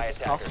located by It's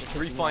attackers. cost-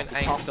 Refine It's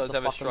Angst cost does the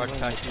have a fucking strike win,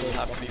 pack, it's he will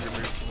have to be fucking-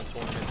 removed from the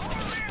tournament.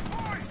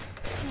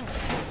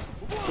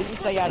 Did you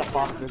say you had a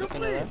fast movement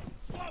in there?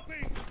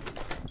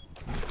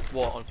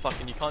 What, on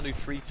fucking, you can't do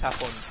 3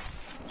 tap on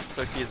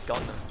Sophia's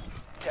gun,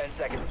 10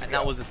 seconds to and go.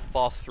 that was a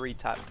fast 3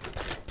 tap.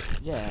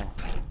 Yeah.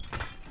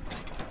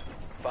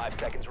 5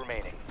 seconds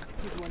remaining.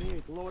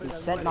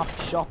 He's setting up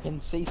shop in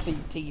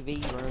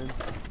CCTV room.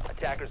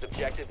 Attackers'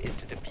 objective is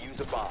to defuse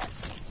a bomb.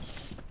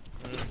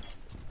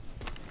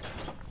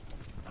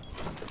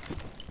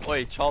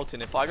 Wait,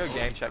 Charlton, if I go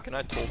game chat, can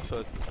I talk to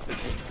the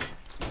team?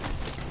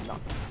 No.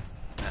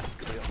 That's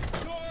good.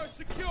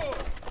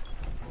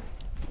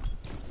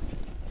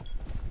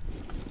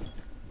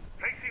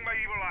 Placing my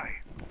evil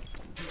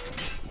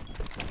eye.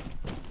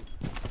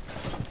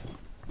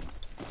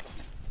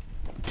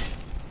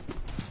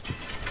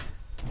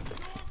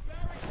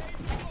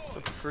 It's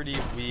a pretty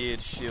weird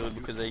shield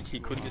because he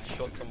could get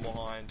shot from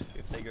behind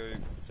if they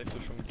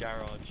push from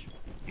garage.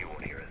 You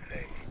won't hear a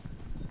thing.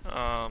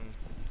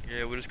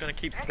 Yeah, we're just gonna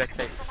keep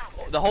spectating.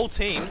 The whole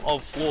team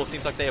of Flaw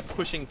seems like they are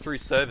pushing through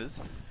servers,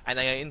 and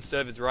they are in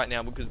servers right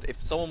now, because if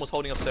someone was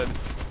holding up servers,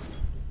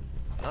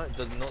 no, it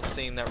does not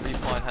seem that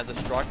Refine has a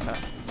strike pack.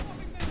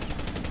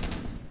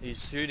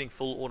 He's shooting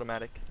full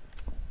automatic.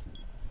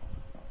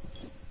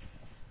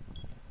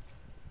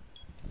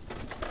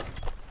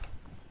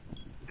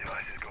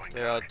 Device is going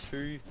There are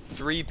 3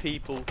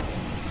 people.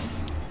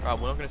 Right,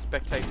 we're not going to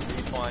spectate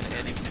Refine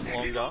any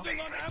longer.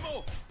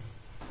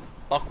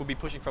 Buck will be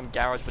pushing from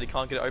garage, but he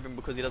can't get it open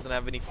because he doesn't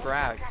have any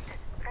frags.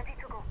 Ready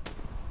to go.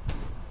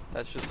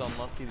 That's just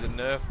unlucky. The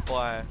nerf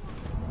by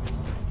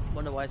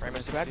Wonder why it's Rainbow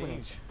not Six grad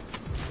winning. Siege.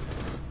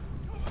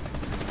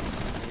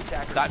 The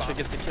attacker's Thatcher bomb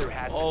gets the kill. diffuser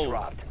has been Oh,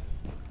 dropped.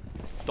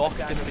 Doc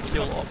gets the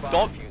kill.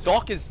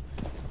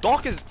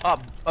 Doc is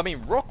I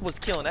mean, Rock was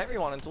killing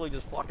everyone until he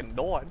just fucking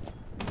died.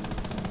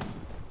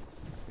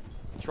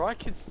 Try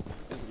Kids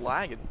is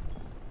lagging.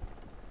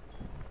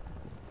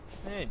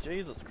 Man,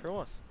 Jesus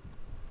Christ.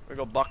 We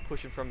got Buck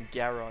pushing from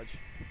garage.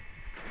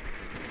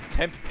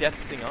 Temp Death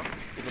Singer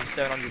is on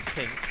 700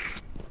 ping.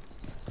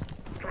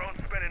 Drone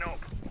spinning up.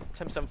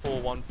 Temp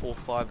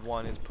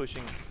 741451 is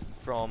pushing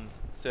from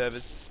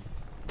servers.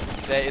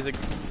 There is a.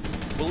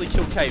 Will he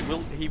kill Cade?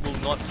 He will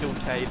not kill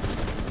Cade.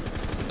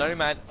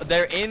 Nomad.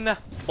 They're in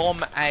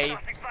bomb A.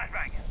 Plastic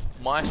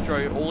flashbang.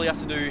 Maestro, all he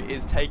has to do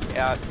is take it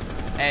out,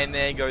 and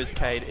there goes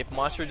Cade. If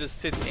Maestro just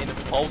sits in and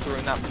falter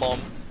in that bomb,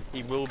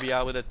 he will be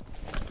able to,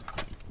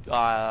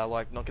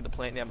 like, not get the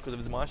plant down because of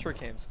his Maestro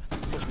cams.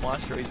 Push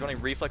Maestro, he's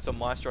running reflex on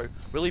Maestro.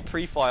 Will he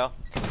pre-fire?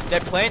 They're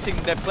planting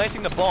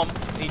the bomb,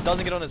 and he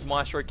doesn't get on his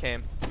Maestro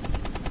cam.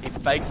 He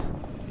fakes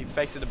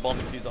it the bomb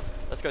diffuser.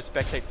 Let's go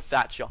spectate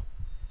Thatcher.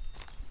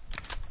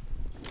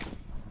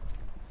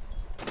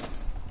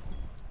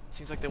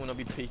 Seems like they will not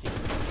be peeking.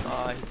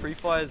 He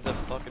pre-fires the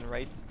fucking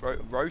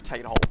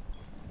rotate hole.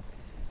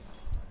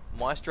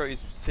 Maestro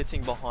is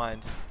sitting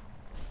behind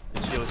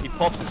the shield. He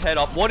pops his head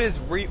up.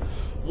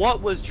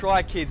 What was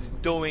Try Kids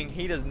doing?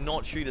 He does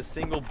not shoot a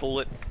single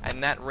bullet,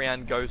 and that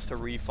round goes to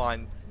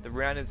Refine. The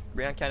round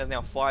count is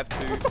now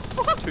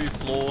 5-2, 2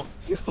 Flaw,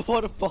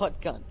 What a bot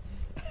gun.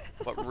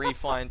 but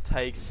Refine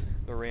takes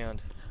the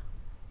round.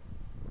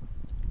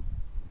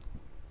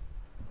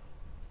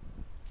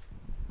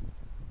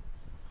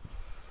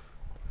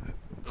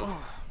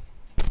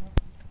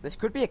 This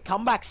could be a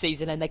comeback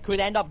season, and they could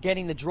end up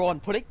getting the draw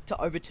and putting it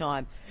to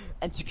overtime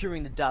and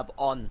securing the dub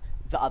on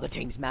the other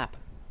team's map.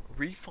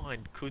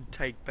 Refine could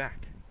take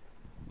back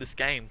this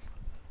game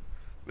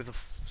with a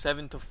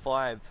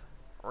 7-5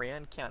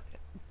 round count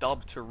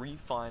dub to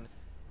Refine,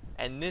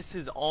 and this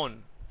is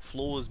on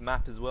Flaw's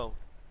map as well.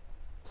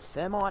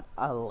 Thermite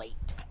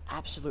Elite.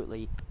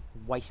 Absolutely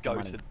wasting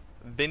money. Goated.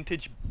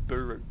 Vintage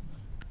Buru.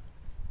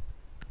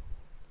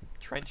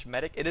 Trench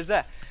Medic. It is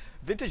a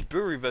Vintage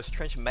Buru versus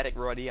Trench Medic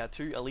right here.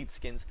 2 elite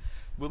skins.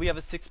 Will we have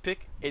a 6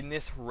 pick in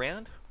this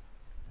round?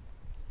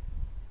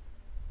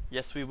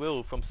 Yes, we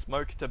will. From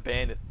Smoke to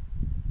Bandit.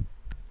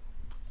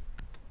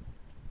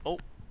 Oh.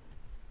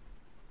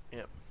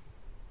 Yep.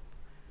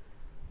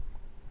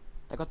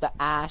 They got the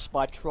Ash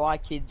by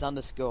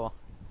TryKids_.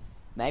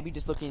 Maybe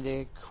just looking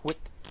to quick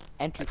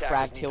entry Attackers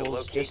frag need to kills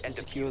locate just to and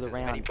secure the defuse as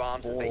many round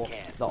bombs as they for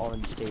can. the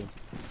orange team.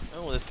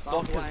 Oh, there's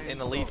Stalkers in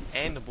the lead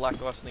and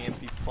Black Ice on the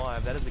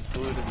MP5. That is a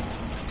good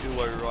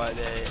duo right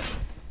there.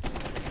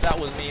 If that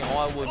was me,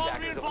 I would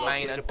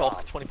main a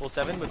Doc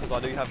 24/7 because I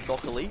do have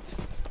Doc Elite,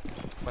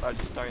 but I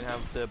just don't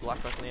have the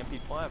Black Ice on the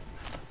MP5.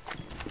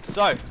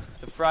 So,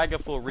 the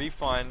fragger for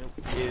Refine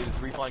is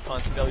Refine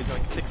Kind Spell. He's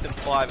going 6 and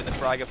 5, and the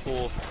fragger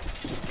for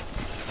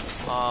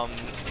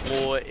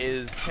Flaw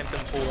is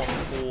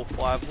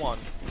 10-7-4-1-4-5-1.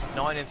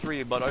 9 and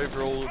 3, but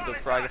overall the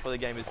fragger for the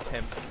game is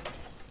 10.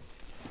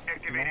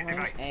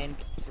 9 and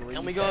 3.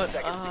 And we got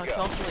 10 seconds to go.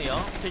 Castle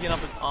here picking up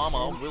his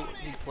armor. Will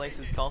he place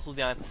his castle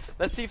down?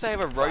 Let's see if they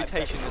have a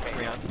rotation this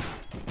round.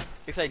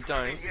 If they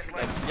don't,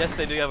 yes,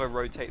 they do have a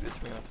rotate this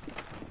round.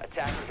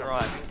 Attackers are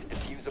Right. moving to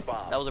defuse a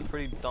bomb. That was a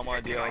pretty dumb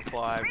idea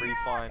by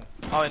Refine.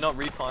 Oh, not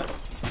Refine.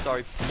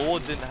 Sorry, Flaw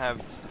didn't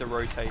have the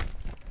rotate.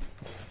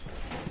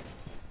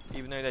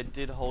 Even though they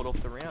did hold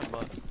off the round,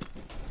 but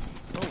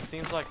oh, it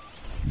seems like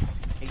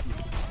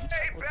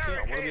what's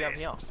here? What do we have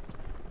here?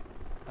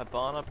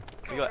 Habana.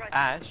 We got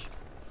Ash.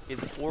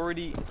 Is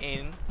already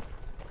in.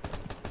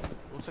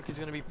 Looks like he's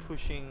going to be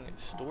pushing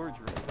storage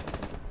room.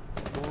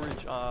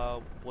 Storage,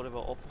 whatever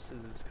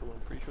offices it's called.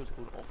 I'm pretty sure it's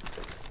called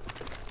offices.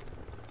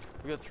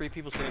 We got 3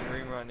 people sitting in the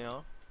room right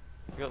now.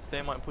 We got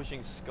Thermite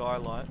pushing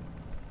Skylight.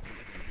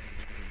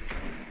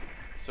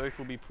 Soph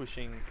will be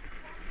pushing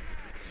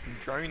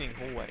droning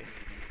hallway.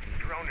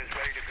 Drone is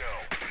ready to go.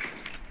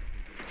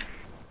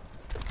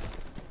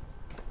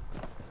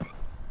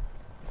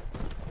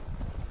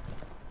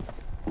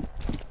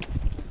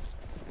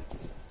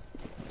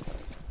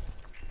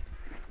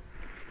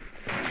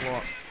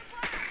 What?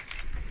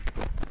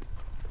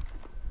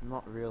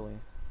 Not really.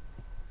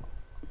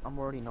 I'm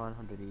already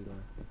 900 either.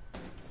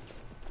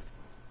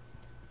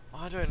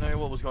 I don't know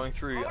what was going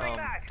through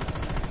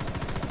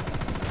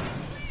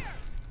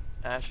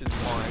Ash's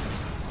mind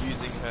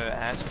using her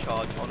Ash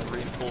charge on a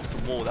reinforced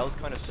wall. That was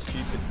kind of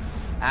stupid.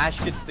 Ash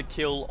gets the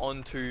kill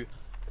onto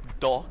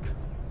Doc.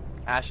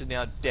 Ash is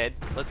now dead.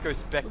 Let's go Look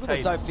at the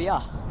spectate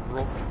Sophia.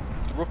 Rook.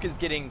 Rook is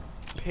getting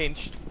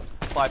pinched.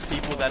 by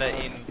people that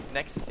are in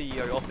next to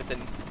CEO office,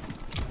 and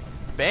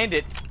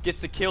Bandit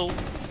gets the kill.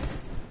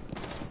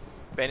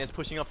 Bandit's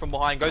pushing up from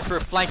behind, goes for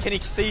a flank. Can he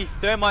see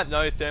Thermite?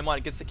 No,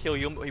 Thermite gets the kill.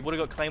 He would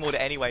have got Claymored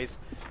anyways,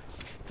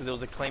 because there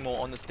was a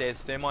Claymore on the stairs.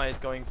 Thermite is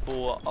going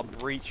for a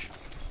breach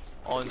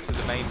onto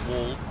the main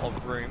wall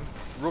of room.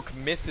 Rook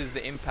misses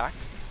the impact.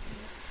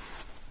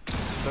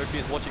 Sophie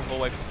is watching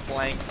hallway for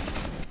flanks.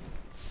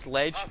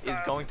 Sledge is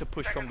going to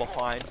push from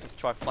behind to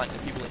try flank the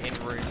people in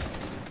room.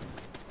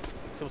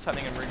 So what's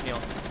happening in room here?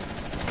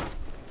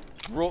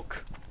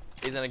 Rook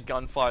is in a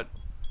gunfight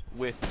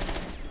with...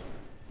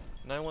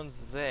 No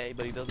one's there,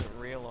 but he doesn't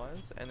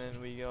realise. And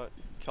then we got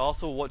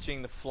Castle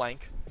watching the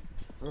flank.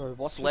 Bro,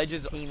 what's Sledge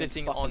with is the team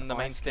sitting in on fucking the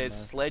main ice stairs.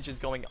 cream, Sledge is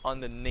going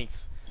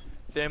underneath.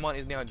 Thermite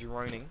is now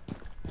droning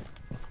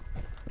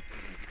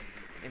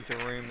into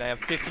room. They have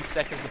 50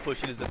 seconds to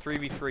push. It is a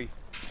 3v3.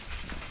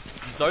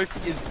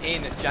 Zoth is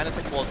in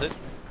janitor closet.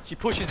 She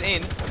pushes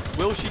in.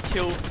 Will she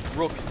kill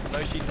Rook?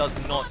 No, she does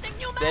not.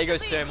 There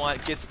goes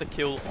Thermite. Gets the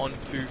kill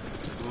onto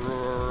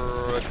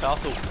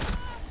Castle.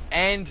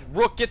 And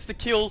Rook gets the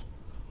kill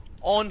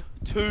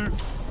onto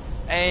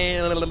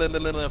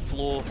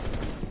Flaw.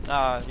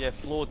 Yeah,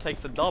 Flaw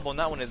takes the dub on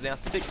that one. It's now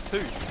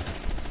 6-2.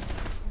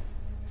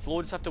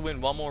 Flaw just have to win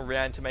one more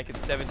round to make it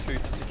 7-2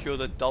 to secure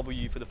the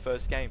W for the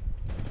first game.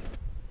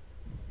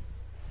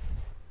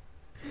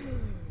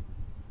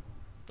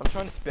 I'm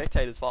trying to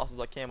spectate as fast as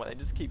I can, but they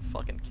just keep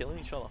fucking killing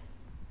each other.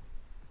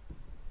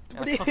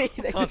 What do you mean?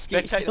 They can't just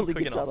keep spectate them killing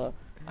quick each enough. other.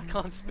 I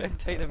can't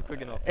spectate them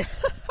quick enough.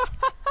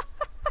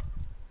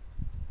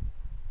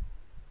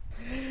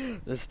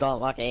 Just don't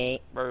like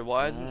it. Bro,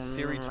 why isn't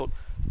Siri talk?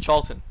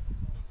 Charlton.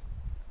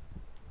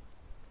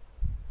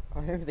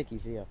 I don't think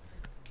he's here.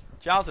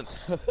 Charlton.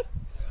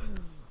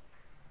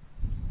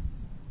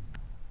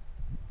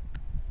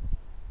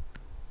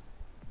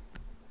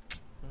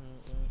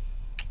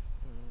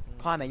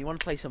 Hi man, you want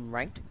to play some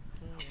ranked?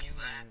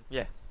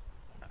 Yeah.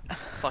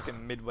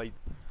 Fucking midway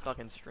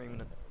fucking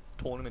streaming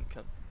a tournament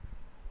cunt.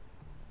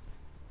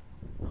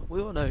 We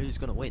all know who's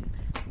gonna win.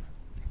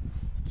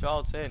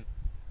 Charlton.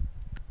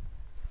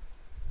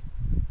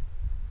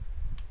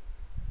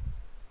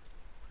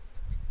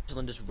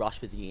 Someone just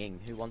rush with Ying.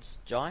 Who wants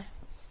Jai?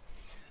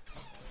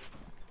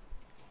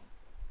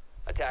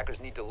 Attackers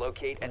need to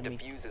locate and Enemy.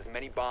 defuse as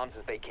many bombs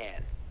as they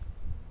can.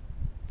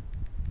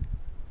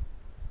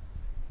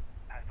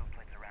 Pass those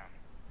plates around.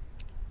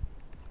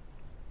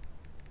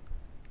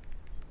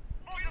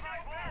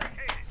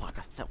 Fuck,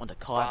 I sent one to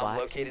Kai Bomb by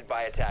located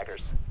by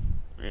attackers.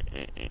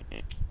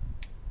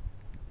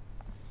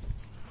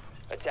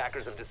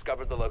 Attackers have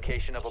discovered the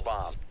location of a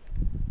bomb.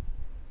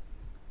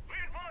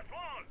 Reinforce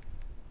wall.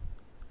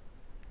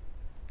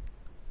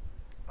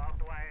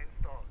 Barbed wire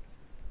installed.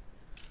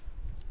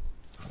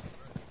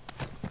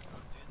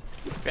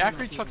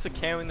 Valkyrie chucks a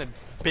cam in the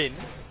bin.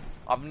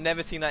 I've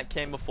never seen that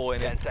cam before,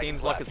 and 10 it seconds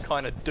seems like left. it's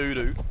kind of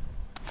doo-doo.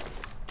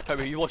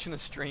 Kobe, are you watching the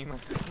stream?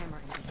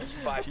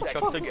 5 She seconds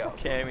chucked to the go.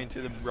 cam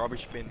into the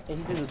rubbish bin.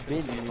 Into the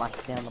bin and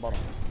like down the bottom.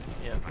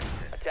 Yeah.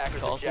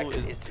 Attackers' Castle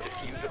objective is is to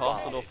defuse just the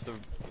castled bomb. off the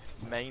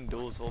main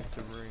doors of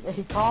the room.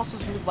 He passes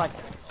with like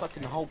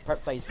fucking the whole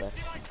prep phase there.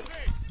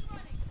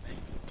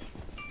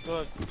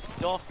 Got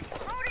Doc,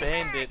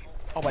 Bandit,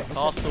 Oh wait,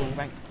 Castle.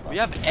 ranked. We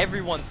have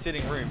everyone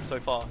sitting room so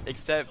far,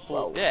 except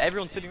for Whoa. yeah,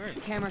 everyone's sitting room.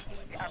 Camera.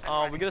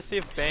 We gotta see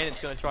if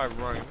Bandit's gonna try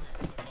roam.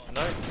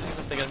 No, it seems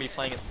like they're gonna be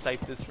playing it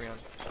safe this round.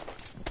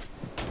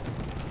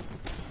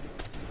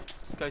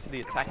 Let's go to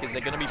the attackers.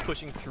 They're gonna be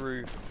pushing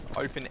through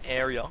open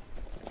area.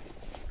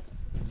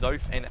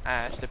 Zoth and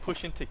Ash. They're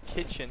pushing to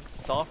kitchen,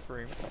 staff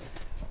room.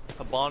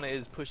 Habana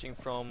is pushing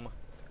from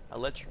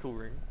electrical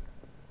room.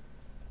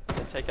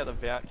 They take out the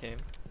Vout cam.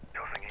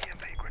 Tossing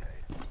EMP grenade.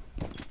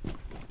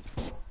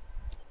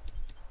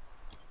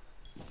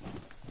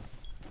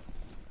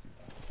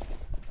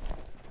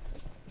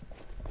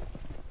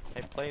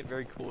 They play it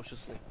very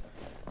cautiously.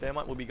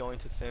 Thermite will be going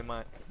to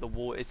Thermite the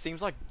wall. It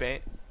seems like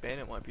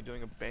Bandit might be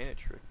doing a Bandit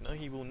trick. No,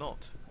 he will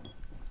not.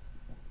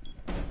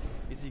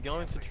 Is he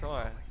going to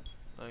try?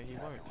 No, he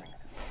won't.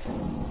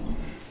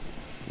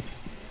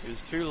 It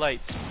was too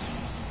late.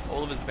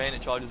 All of his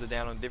Bandit charges are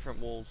down on different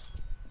walls.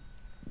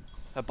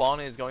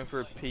 Habana is going for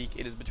a peek.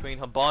 It is between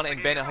Habana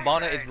and Bandit.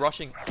 Habana is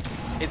rushing,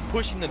 is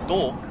pushing the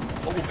door.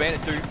 What will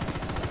Bandit do?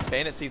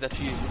 Bandit sees that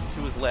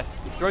who is left.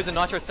 Throws a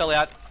nitro cell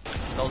out.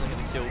 Doesn't get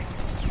the kill.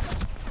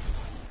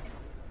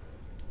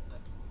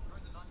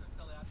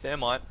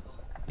 Thermite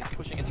is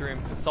pushing into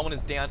room. Someone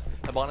is down.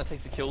 Habana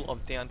takes the kill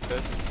of down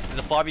person. There's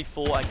a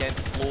 5v4 against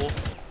Flaw.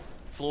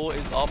 Flaw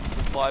is up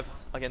with 5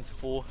 against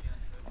 4.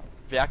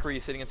 Valkyrie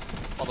is sitting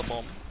on the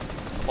bomb.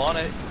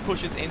 Habana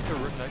pushes into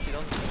room. No, she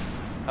doesn't.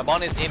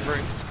 Habana is in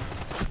room.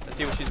 Let's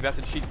see what she's about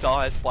to do. She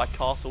dies by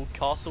Castle.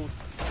 Castle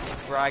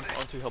drags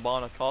onto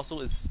Habana.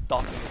 Castle is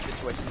stuck in this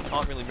situation. He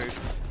can't really move.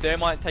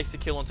 Thermite takes the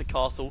kill onto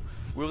Castle.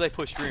 Will they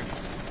push room?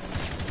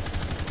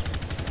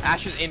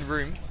 Ash is in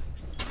room.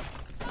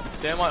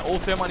 Thermite, all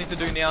Thermite needs to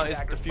do now is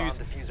Attackers' bomb defuse,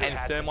 diffuser and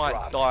has been Thermite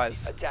dropped.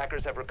 dies.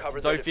 Attackers have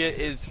recovered the Zofia diffuser.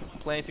 is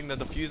planting the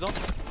diffuser,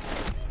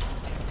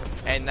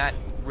 and that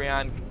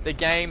round, the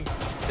game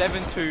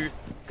 7-2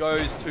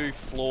 goes to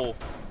Flaw.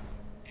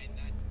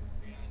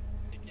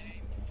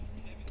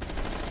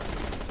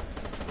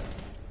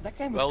 That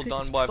game was Well quick as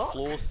done by fuck.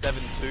 Flaw,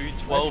 7-2.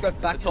 Let's 12, go the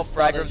back to top the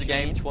start fragger of of the the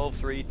game, stream.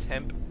 12-3,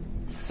 Temp.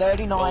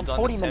 39, Well done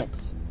 40 to Temp.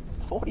 minutes.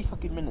 40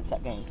 fucking minutes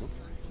that game took.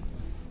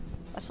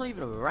 That's not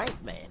even a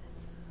ranked, man.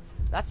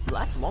 That's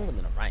longer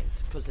than a ranked,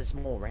 because there's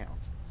more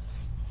rounds.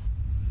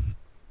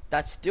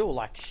 That's still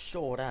like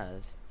short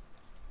as.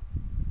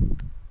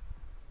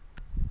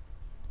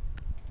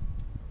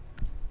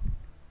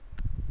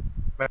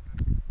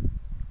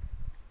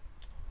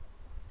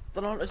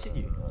 Don't know, listen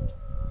you.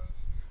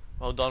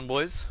 Well done,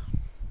 boys.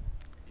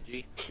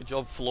 GG. Good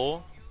job,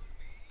 Flaw.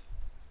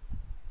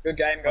 Good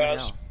game,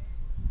 guys.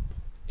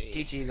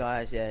 GG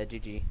guys, yeah,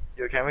 GG.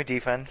 Yo, can we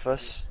defend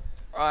first?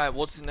 Alright,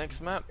 what's the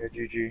next map? Yeah,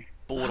 GG. How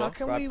Border.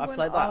 can Bro, we I win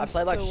played like- I us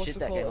played like to, what's shit it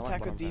that called, game, I like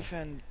attack or what I'm saying.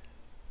 defend?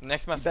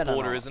 Next map's better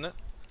Border, not. isn't it?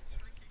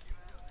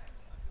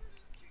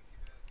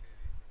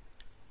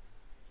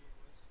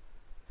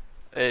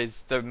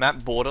 Is the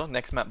map Border?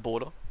 Next map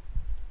Border?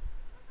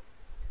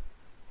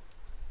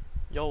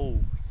 Yo.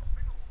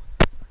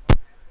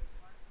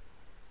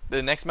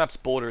 The next map's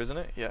Border, isn't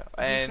it? Yeah.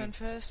 Defend And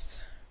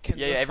first?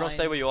 yeah, everyone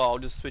stay where you are. I'll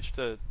just switch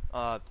to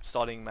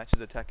starting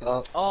matches attackers.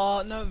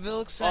 Oh, no,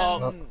 Vilks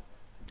and...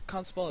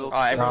 Can't spell it.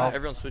 Alright, No.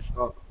 everyone switch.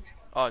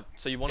 Oh,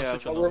 so you want to Yeah,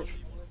 switch or everyone not?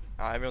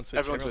 Alright, everyone switch.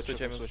 Everyone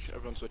switch.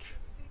 Everyone switch.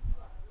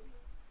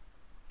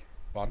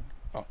 One.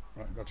 Oh,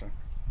 right, gotcha.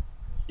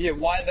 Yeah,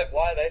 why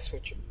are they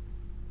switching?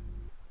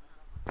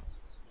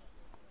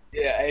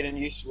 Yeah, Aiden,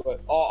 you switch.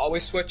 Oh, are we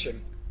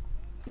switching?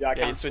 Yeah, I Yeah,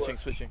 can't you're switching,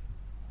 switch. switching.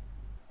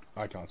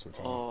 I can't switch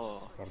on.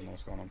 Oh. I don't know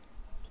what's going on.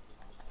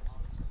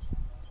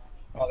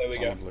 Oh, there we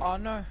I'm go. on blue. Oh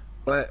no.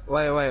 Wait.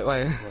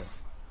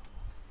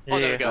 Oh,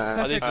 there we go.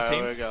 Are these the Alright,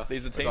 teams? there we go.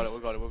 These are the We got teams? it.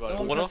 We got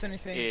Don't it. Order? press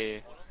anything. Yeah.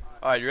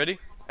 Alright, you ready?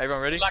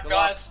 Everyone ready? Good luck,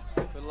 guys.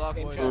 Good luck,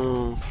 boys.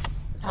 Are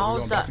How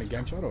we is going that? back in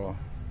game chat or?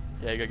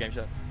 Yeah, you go game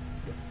chat.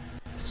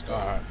 Let's go.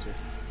 Alright, see.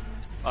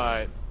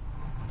 Alright.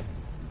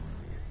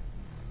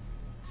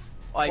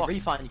 Oh, Fuck.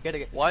 refund, you gotta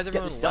get. Why is get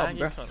everyone this done, lagging?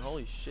 bro. Cunt?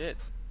 Holy shit.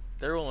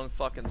 They're all on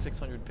fucking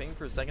 600 ping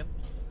for a second.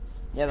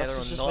 Yeah, that's they're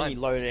on just when 9. you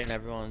load it and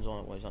everyone's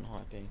always on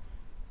high ping.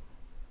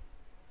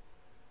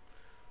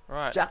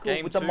 Right, Jackal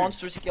game with 2. the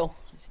monstrous kill.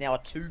 It's now a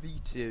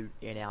 2v2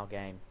 in our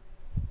game.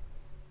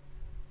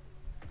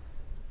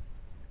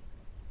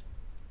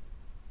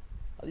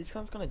 Are these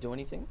guys gonna do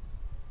anything?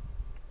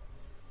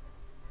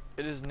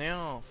 It is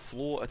now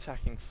Flaw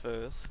attacking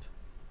first.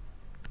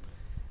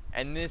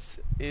 And this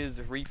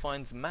is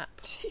Refine's map.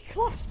 He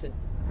clutched it.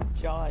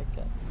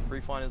 Jika.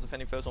 Refine is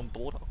defending first on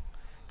Border.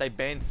 They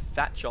banned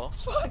Thatcher.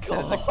 Fuck That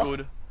is a off.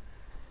 good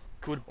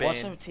Watch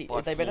ban them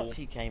by they better Flaw. not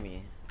TK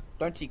me.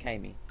 Don't TK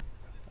me.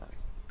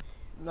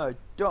 No,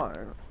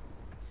 don't.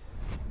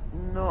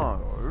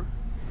 No.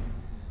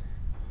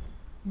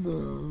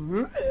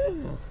 No.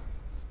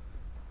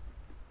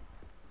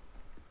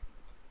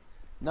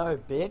 No,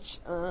 bitch.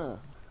 Oh,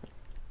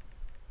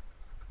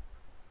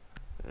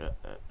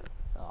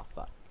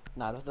 fuck.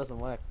 No, that doesn't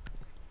work.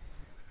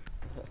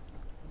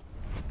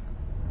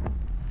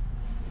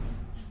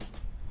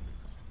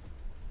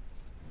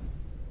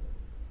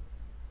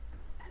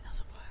 That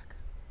doesn't work.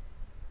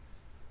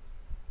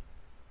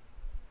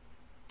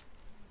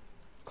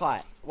 Kai,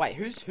 wait,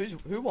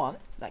 who won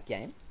that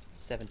game?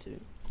 7-2.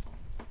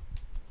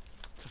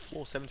 To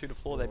Flaw, 7-2 to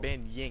Flaw. They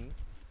banned Ying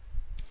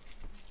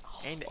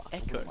and fuck,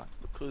 Echo who won?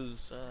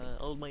 because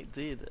old mate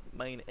did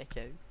main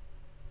Echo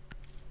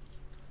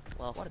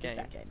last What game. is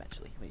that game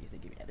actually? What do you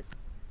think about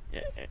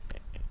it?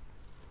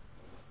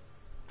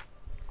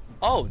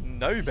 Oh,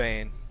 no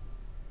ban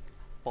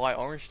by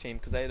Orange team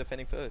because they are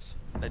defending first.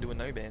 They do a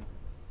no ban.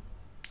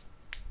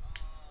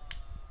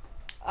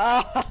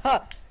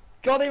 Ah,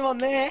 got him on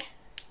there.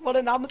 What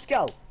a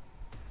numbskull.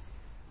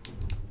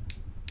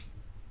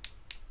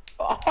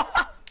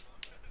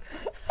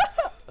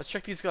 Let's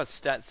check these guys'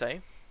 stats, eh?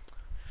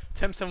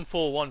 Temp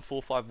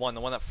 741-451,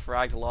 the one that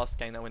fragged last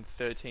game that went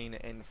 13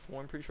 and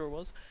 4, I'm pretty sure it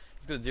was.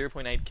 He's got a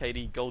 0.8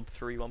 KD, gold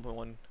 3,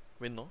 1.1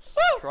 win loss.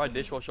 Try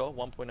Dishwasher,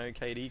 1.0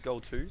 KD,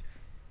 gold 2. Do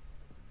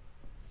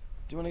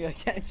you want to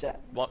go game chat?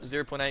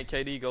 0.8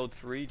 KD, gold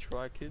 3,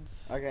 try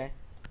kids. Okay.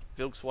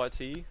 Vilks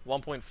YT,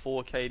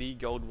 1.4 KD,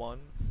 gold 1.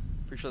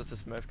 Pretty sure that's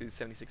a Smurf because he's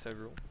 76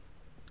 overall.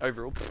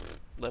 Overall,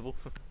 level.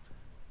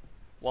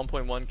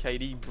 1.1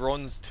 KD,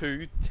 bronze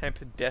 2, Temp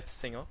Death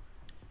Singer.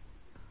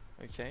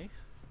 Okay.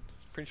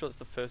 Pretty sure that's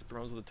the first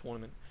bronze of the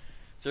tournament.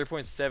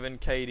 0.7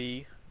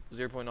 KD,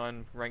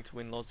 0.9 ranked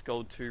win loss,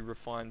 gold 2,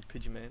 refined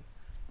Pigeon Man.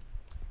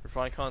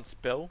 Refined can't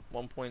spell,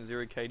 1.0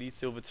 KD,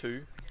 silver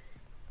 2.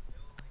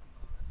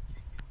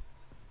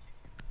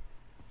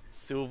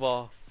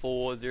 Silver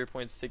 4,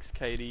 0.6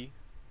 KD.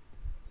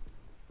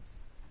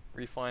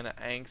 Refiner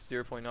Angst,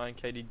 0.9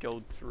 KD,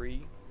 gold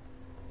 3.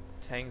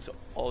 Tangs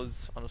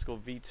Oz underscore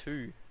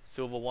V2,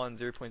 silver 1,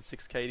 0.6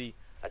 KD.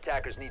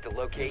 Attackers need to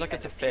locate. Seems like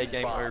and it's a fair defuse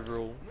game bombs.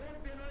 overall.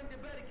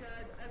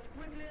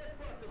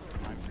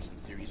 Time for some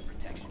serious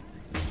protection.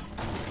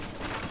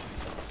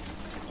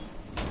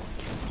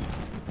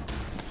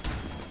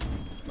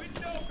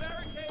 Window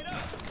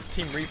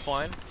Team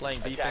Refine playing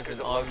defense Attackers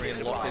in have Armory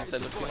and located the Lockers. They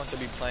bomb. look like they'll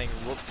be playing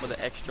Rook for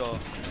the extra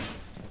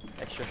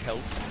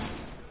health.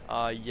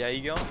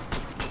 Jaeger,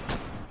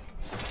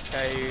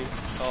 Cade,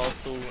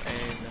 Castle,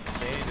 and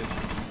Bandit.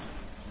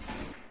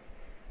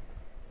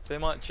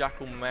 Thermite,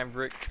 Jackal,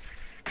 Maverick.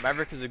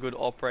 Maverick is a good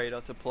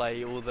operator to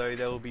play, although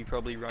they will be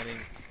probably running,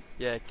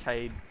 yeah,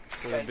 Cade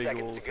for the 10 big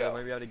seconds wall, to so go. they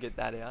won't be able to get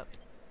that out.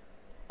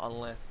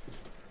 Unless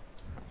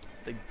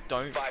they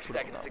don't 5 put it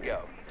on seconds that to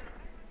wall. go.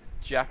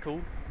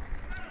 Jackal,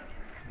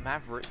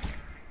 Maverick,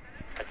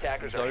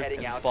 Attackers are Zoth, heading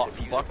and out Buck.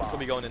 to defuse Buck the will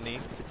probably bomb. go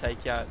underneath to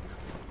take out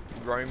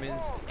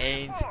Romans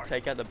and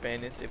take out the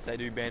bandits if they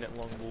do bandit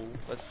long wall.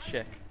 Let's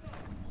check.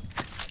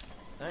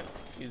 No,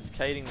 he's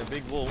cading the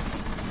big wall.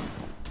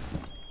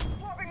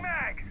 Swapping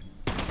mags!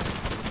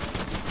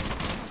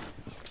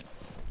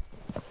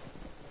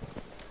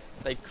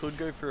 They could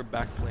go for a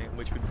back plan,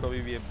 which would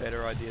probably be a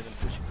better idea than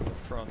pushing from the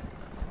front.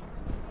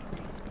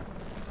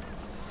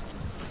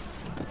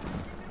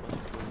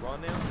 Let's do a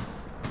run now.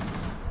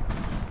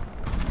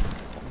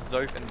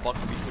 Zoth and Buck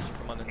will be pushing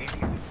from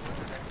underneath.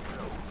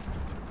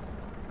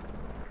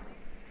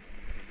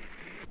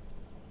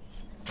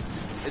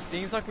 It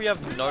seems like we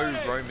have no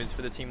roamers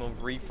for the team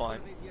of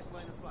Refine. So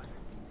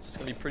it's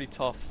going to be pretty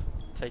tough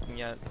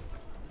taking out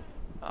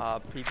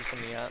people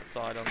from the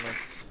outside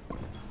unless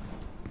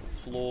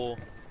Flaw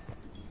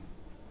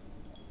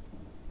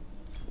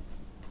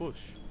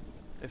push.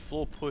 If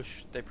Flaw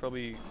push, they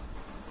probably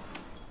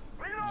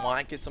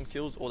might get some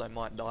kills or they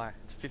might die.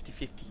 It's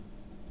 50-50.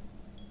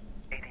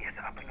 ADS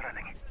up and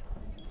running.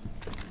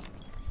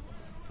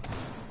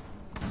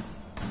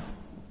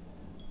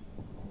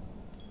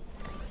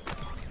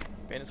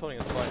 Bandit's holding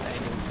a slight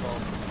angle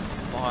from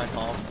behind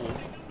half wall.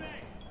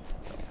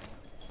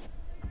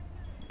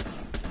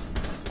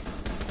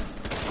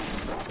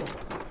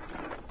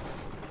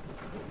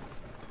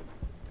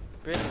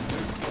 Bandit.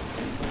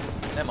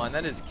 Never mind,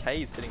 that is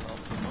K sitting up.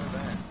 My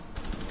bad.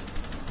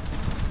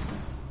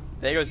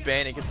 There goes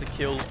Bandit, gets the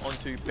kill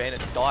onto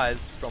Bandit,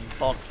 dies from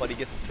Buck, but he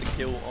gets the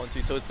kill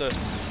onto, so it's a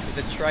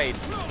trade.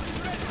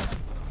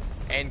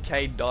 And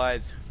K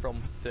dies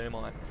from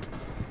Thermite.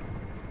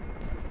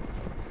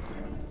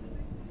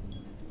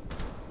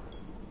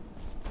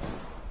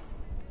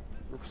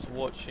 Rook's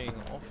watching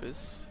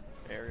office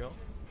area.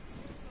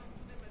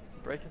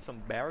 Breaking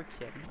some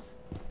barricades.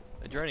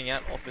 They're droning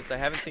out office. They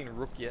haven't seen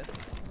Rook yet.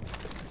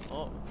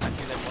 Oh,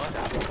 actually they might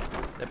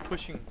have. They're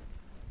pushing.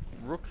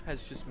 Rook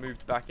has just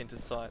moved back into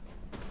sight.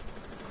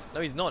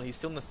 No, he's not. He's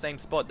still in the same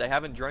spot. They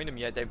haven't droned him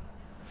yet. They've...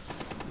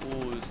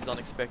 Ooh, this is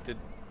unexpected.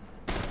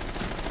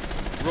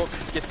 Rook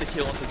gets the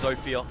kill onto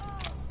Zofia.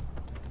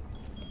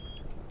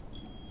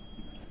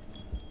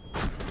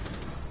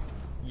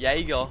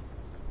 Jaeger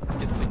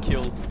gets the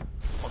kill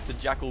onto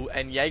Jackal,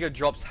 and Jaeger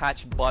drops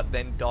hatch but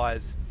then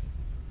dies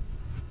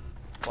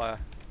by a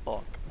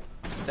Buck.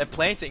 They're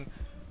planting.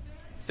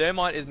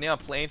 Thermite is now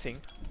planting,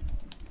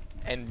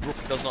 and Rook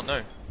does not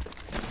know.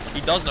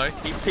 He does know.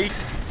 He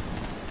peeks.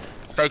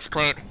 Fakes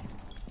plant.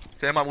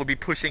 Thermite will be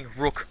pushing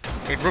Rook.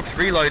 And Rook's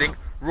reloading.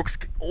 Rook's...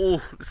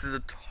 Oh, this is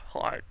a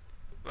tight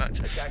match.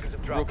 Attackers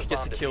have dropped Rook the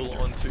gets bomb the kill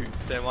diffuser. onto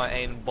Thermite,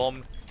 and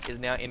Bomb is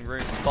now in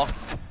room. Buck.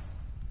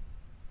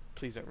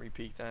 Please don't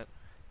repeat that.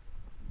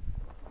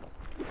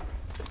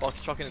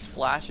 Buck's chucking his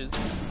flashes.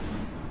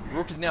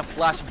 Rook is now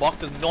flashed. Buck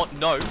does not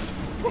know.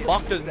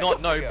 Buck does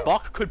not know.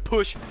 Buck could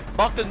push.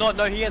 Buck does not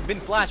know he has been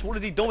flashed. What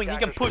is he doing? He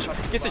can push.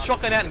 Gets the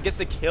shotgun out and gets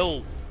the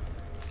kill.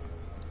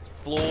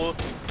 Flaw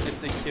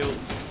gets the kill.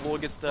 Flaw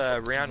gets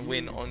the round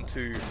win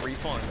onto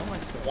Refine.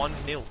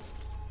 1-0.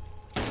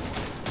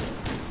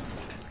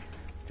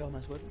 John,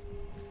 nice word.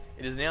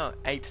 It is now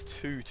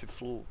 8-2 to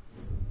Flaw.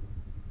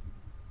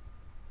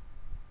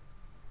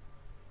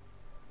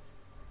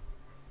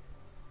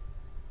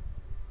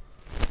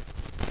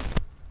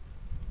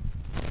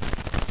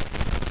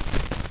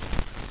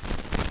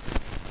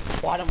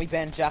 Why don't we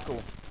ban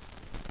Jackal?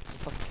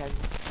 Fucking casual.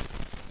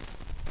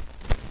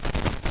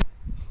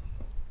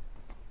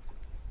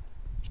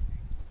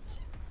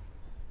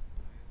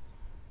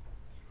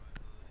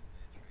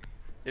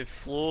 If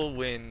Flaw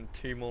win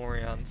 2 more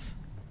rounds,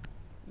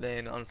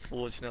 then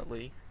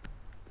unfortunately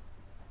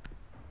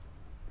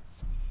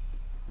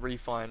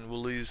Refine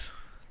will lose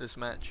this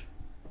match.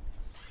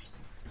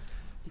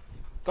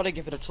 Gotta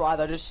give it a try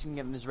though, just to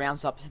get his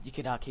rounds up so you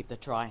can keep the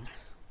trying.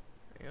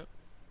 Yep.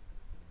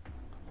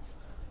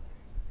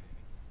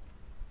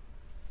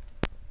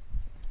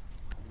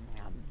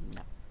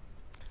 No.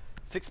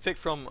 6 pick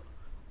from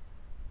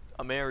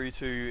Amaru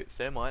to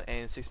Thermite,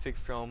 and 6 pick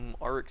from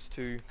Oryx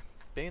to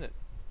Bandit.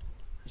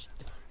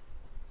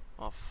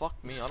 Oh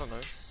fuck me, I don't know.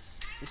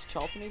 Is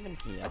Charlton even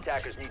here?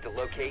 Attackers need to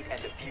locate and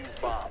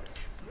defuse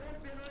bombs.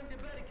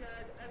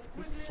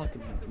 He's the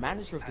fucking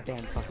manager of the damn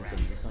fucking thing.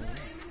 He's not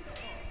here.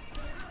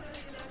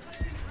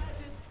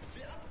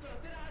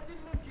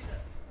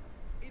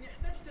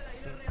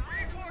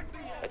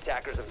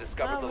 Attackers have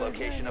discovered the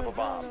location of a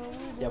bomb.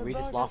 Yeah, we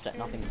just laughed at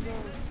nothing.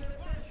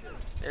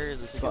 There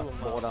is a We got silver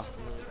border.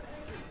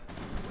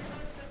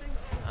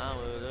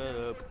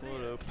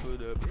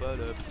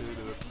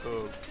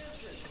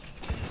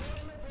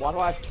 Why do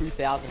I have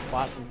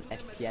 2,500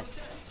 FPS?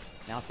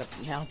 Now it's at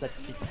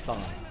 55.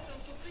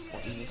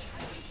 What is this?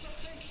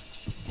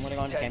 I'm gonna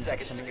go into 10 game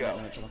seconds section to and go. let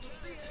them each other.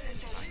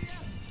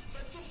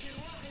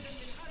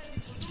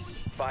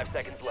 5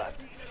 seconds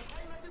left.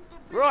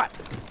 Right.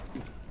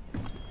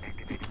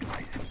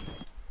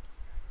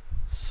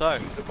 So,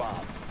 The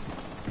bomb.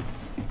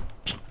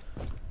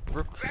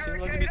 Rook seems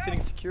like to be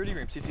sitting security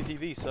room,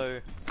 CCTV, so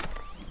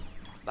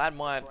that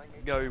might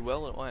go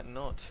well, it might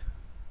not.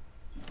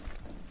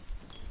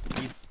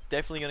 He's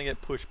definitely going to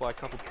get pushed by a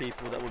couple of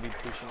people that will be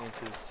pushing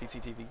into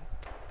CCTV,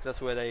 because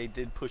that's where they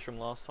did push from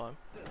last time.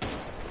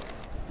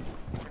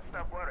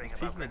 He's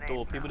peeking the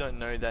door, people don't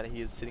know that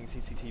he is sitting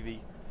CCTV.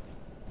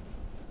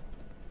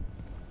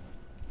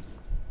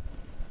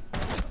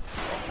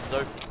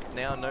 Zoe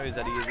now knows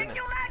that he is in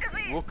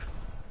there. Rook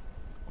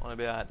on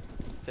about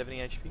 70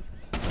 HP,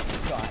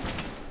 Guy.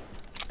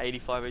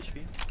 85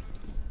 HP.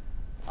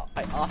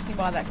 Ask me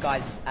why that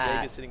guy's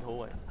at... Jaeger's sitting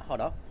hallway.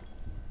 Hold up.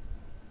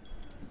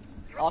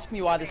 Ask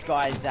me why this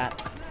guy is at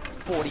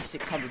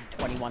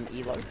 4,621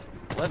 elo.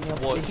 Let's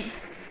watch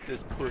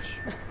this push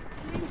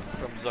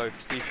from Zoe,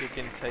 see if she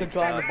can take The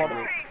guy in the out bottom.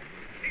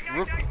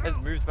 Rook. Rook has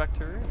moved back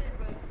to room.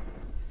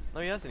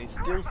 No, he hasn't. He's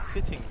still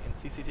sitting in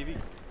CCTV.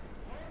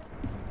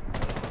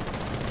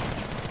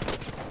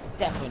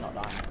 Definitely not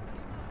dying.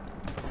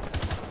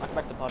 I can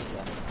back the body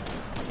there.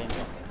 Okay,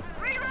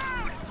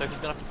 Sophie's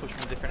gonna have to push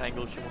from a different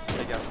angle. She wants to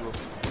take out Rook.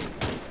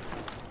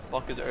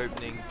 Buck is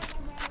opening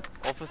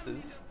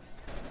offices.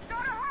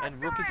 And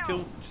Rook is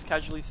still just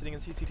casually sitting in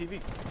CCTV.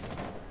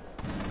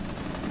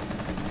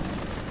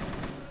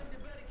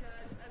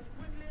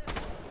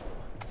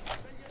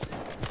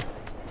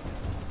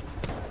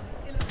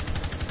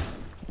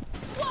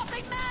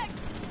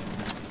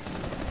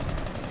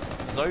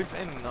 Zoph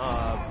and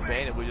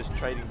Bandit were just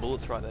trading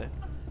bullets right there.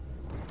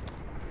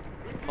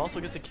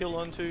 Castle gets a kill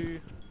onto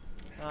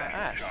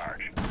Ash.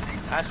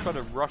 Ash tried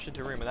to rush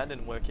into room and that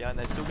didn't work out, and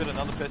they still got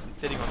another person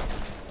sitting on it.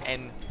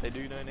 And they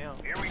do know now.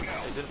 Here we go.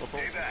 They did it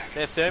before.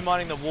 They're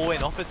thermiting the wall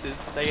in offices.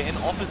 They are in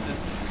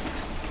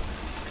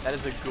offices. That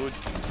is a good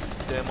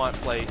thermite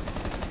play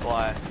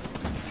by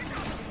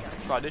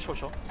Try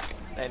Dishwasher.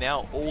 They're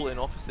now all in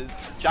offices.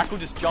 Jackal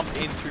just jumped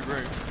into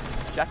room.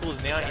 Jackal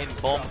is now in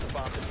bomb.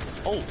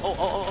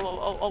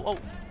 Oh.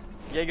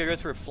 Jaeger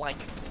goes for a flank.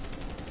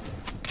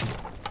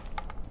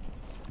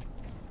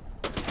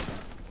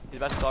 He's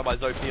about to die by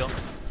Zofia.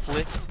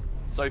 Flicks.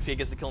 Zofia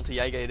gets the kill into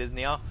Jaeger. It is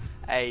now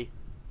a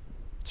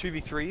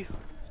 2v3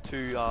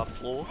 to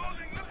Flaw.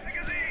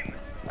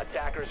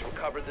 Attackers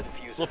recovered the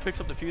diffuser. Flaw picks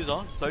up the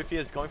diffuser. Zofia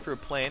is going for a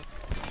plant.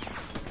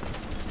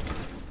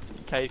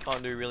 Cade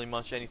can't do really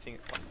much anything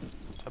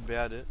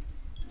about it.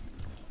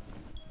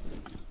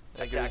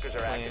 There Attackers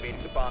goes are plant.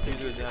 activating the bomb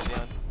Diffuser is diffuser.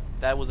 down.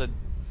 That was a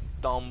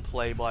dumb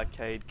play by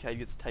Cade. Cade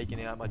gets taken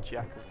out by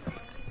Jackal.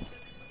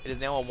 It is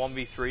now a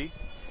 1v3.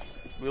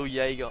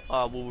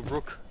 Will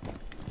Rook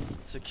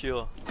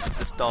secure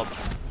the stub?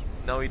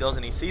 No, he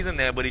doesn't. He sees him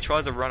there, but he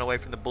tries to run away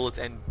from the bullets,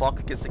 and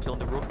Buck gets the kill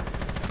into Rook.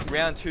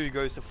 Round 2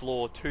 goes to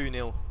Flaw,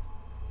 2-0.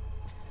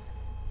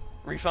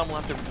 Refund will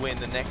have to win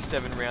the next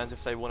 7 rounds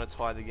if they want to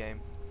tie the game.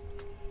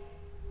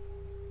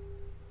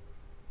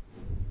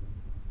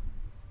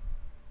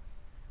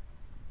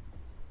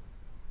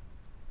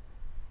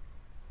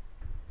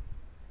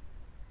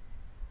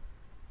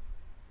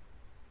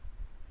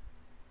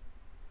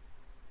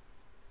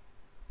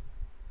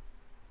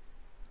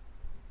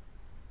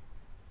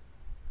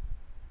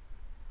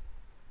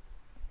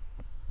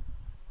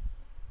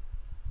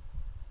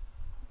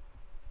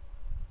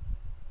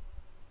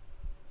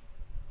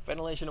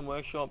 Ventilation and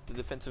workshop, the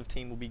defensive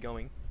team will be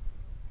going.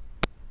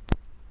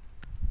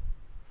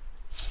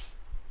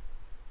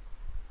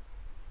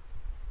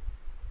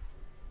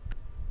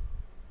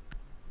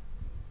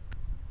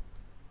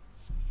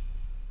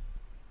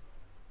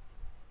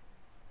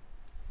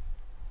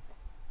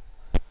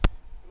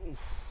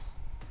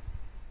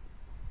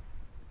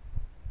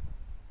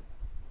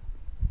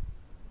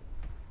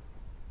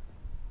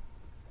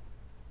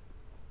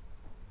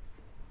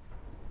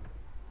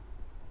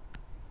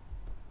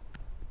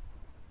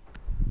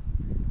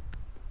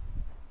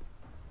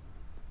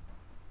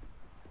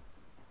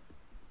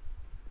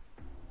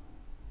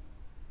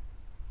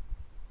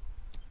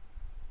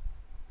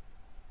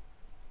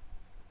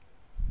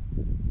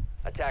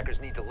 Attackers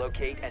need to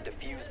locate and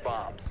defuse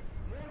bombs.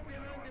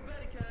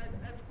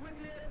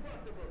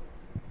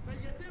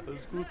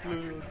 As quickly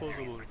as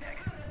possible.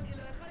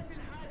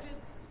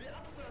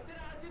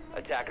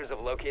 Attackers have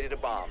located a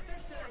bomb.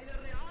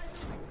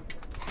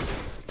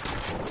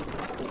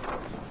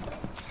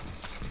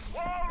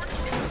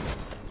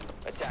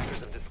 Attackers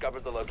have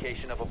discovered the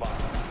location of a bomb.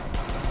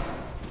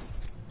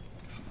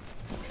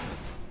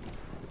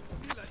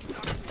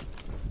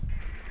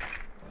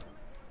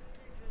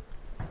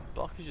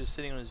 Buck is just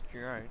sitting on his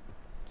drone,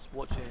 just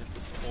watching it for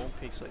spawn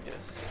peaks, I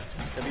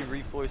guess. They'll be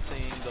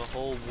reforcing the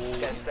whole wall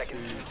 10 seconds to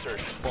into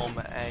insertion. bomb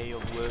A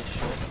of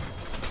workshop,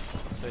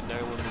 so no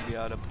one will be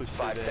able to push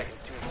through 5 there.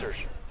 seconds to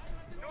insertion.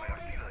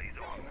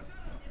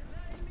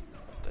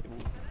 They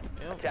will,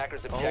 yeah,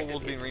 Attackers The whole objective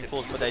wall's is been to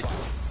reinforced, defuse but the they bomb.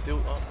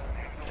 still. Oh,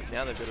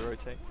 now they've got to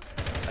rotate.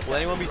 Will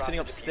anyone be sitting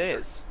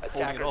upstairs,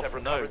 holding it Attackers off?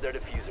 have No. recovered their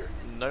diffuser.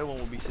 No one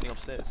will be sitting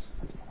upstairs.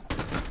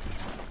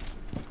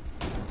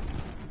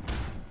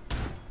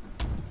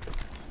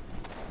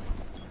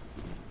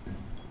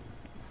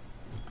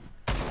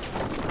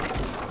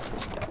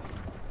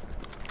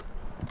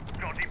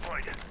 Got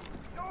deployed.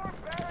 Door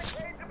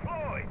barricade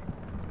deployed.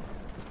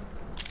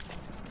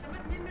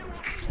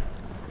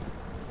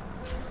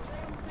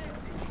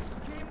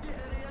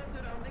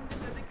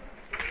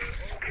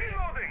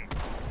 Reloading.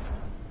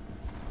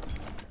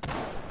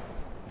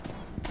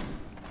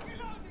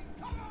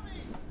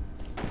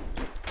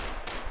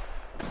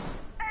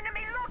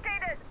 Enemy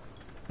located!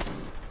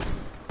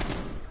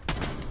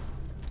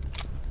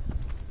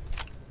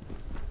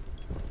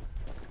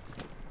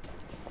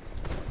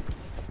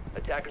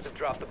 Attackers have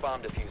dropped the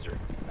bomb diffuser.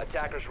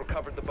 Attackers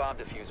recovered the bomb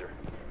diffuser.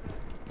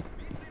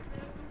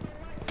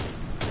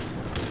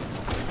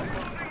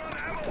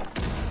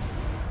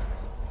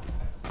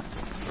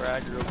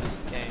 Fragger of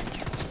this game.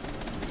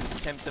 He's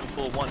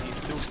 10-7-4-1. He's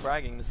still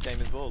fragging this game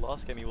as well.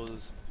 Last game he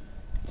was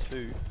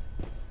 2.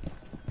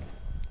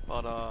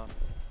 But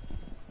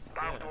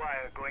Barbed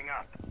wire going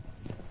up.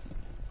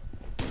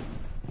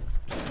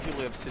 people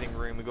we have sitting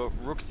room. We got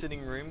Rook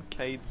sitting room,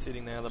 Cade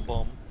sitting there, the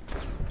bomb.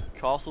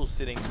 Castle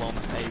sitting bomb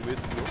A with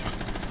Rook.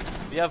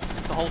 We have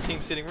the whole team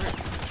sitting room.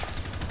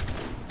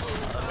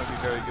 That might be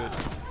very good.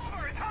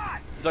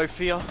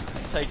 Zofia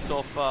takes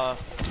off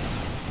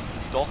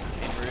Doc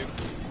in room.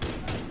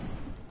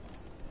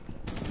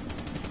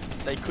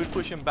 They could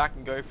push him back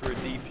and go for a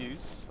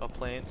defuse, a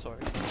plant,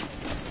 sorry.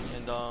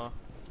 And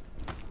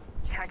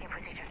Charging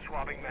position.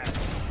 Swabbing man.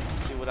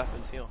 see what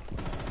happens here.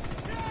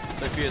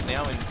 Sophia's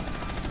now in.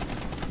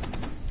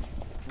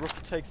 Rook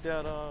takes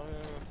out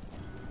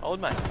old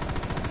mate.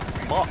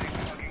 Mark.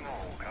 Fucking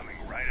hole coming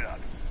right up.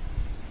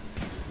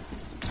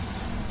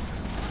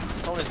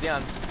 Someone is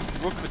down.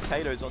 Rook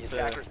potatoes The onto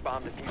attackers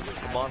bomb diffuser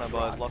has Cabana, been but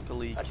dropped.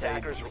 luckily Cade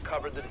Attackers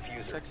recovered the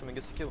diffuser. checks him and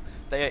gets the kill.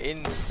 They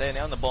are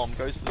now in the bomb,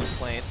 goes for the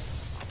plant.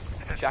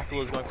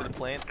 Jackal is going for the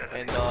plant,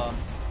 and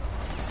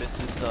this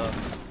is the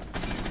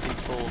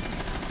C4.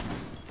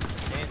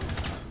 Can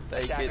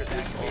they get Attackers this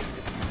activated.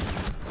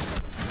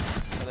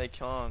 off? No, they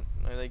can't.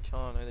 No, they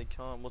can't. No, they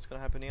can't. What's going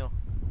to happen here?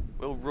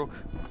 Will Rook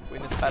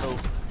win this battle?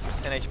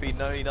 10 HP.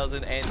 No, he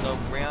doesn't. And the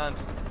round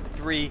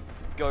 3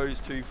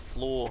 goes to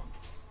Flaw.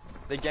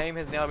 The game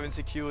has now been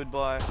secured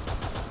by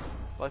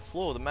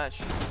Flaw. The match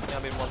has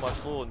now been won by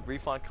Flaw, and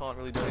Refine can't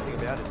really do anything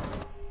about it.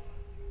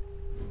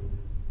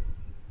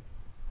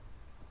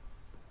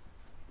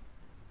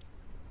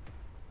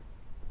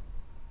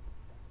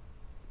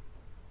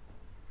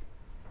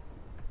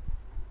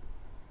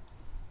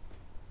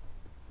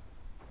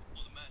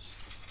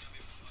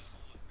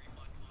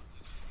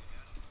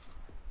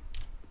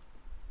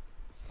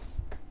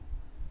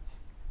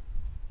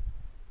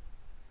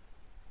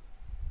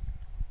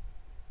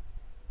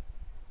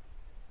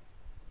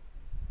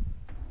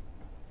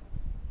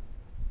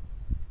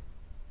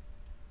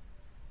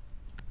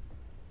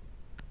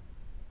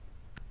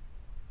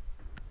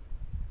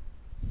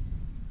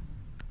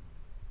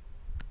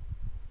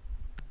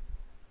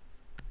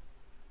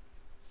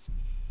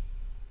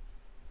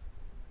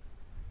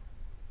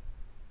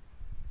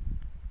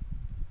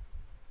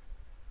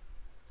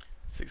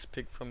 Six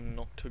pick from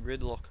Knock to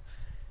Gridlock.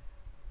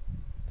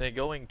 They're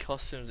going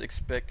customs,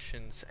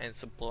 inspections, and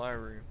supply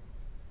room.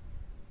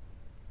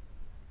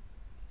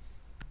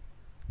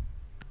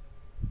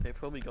 They're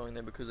probably going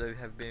there because they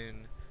have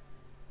been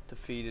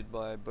defeated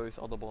by both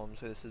other bombs,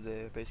 so this is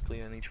their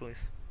basically only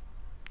choice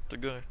to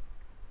go.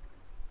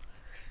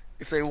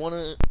 If they want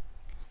to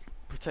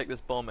protect this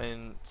bomb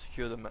and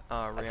secure the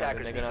round, then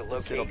Attackers they're need going to have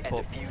to sit up locate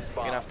top. and defuse They're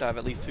going to bomb. have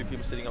at least 2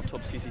 people sitting up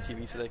top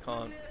CCTV so they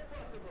can't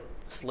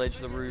sledge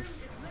the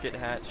roof, get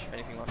hatch,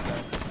 anything like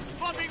that.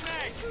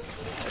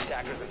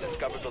 Attackers have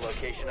discovered the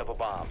location of a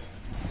bomb.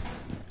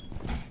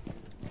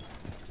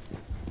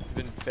 It's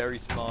been very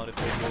smart if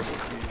they were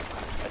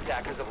defused.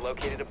 Attackers have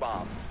located a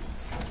bomb.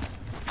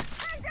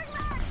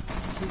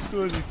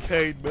 This guy's a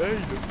Cade made.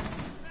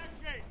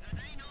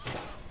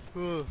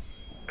 Attila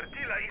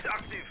is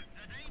active.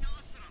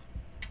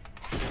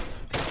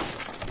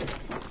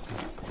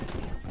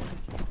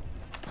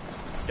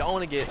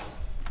 Going to get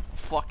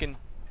fucking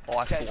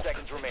ice 10 block.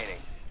 seconds remaining.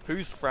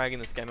 Who's fragging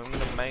this game? I'm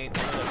gonna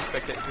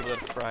spectate people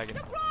that are fragging.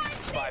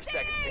 5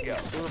 seconds to go.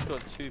 Still have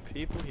got 2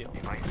 people here.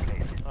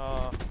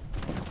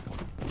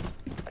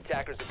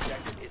 Attackers'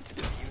 objective is to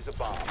defuse a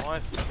bomb. I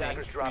Attackers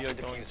think dropped we are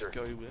the going to diffuser.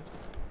 go with.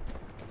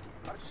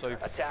 So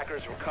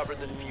Attackers recovered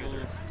the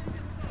diffuser.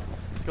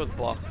 let's go with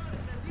Buck.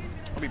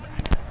 I'll be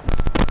back.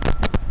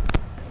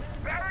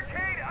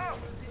 Barricade up.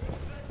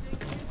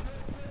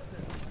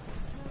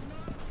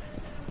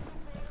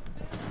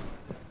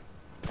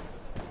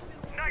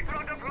 Nitro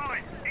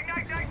deployed.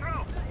 Ignite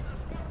nitro.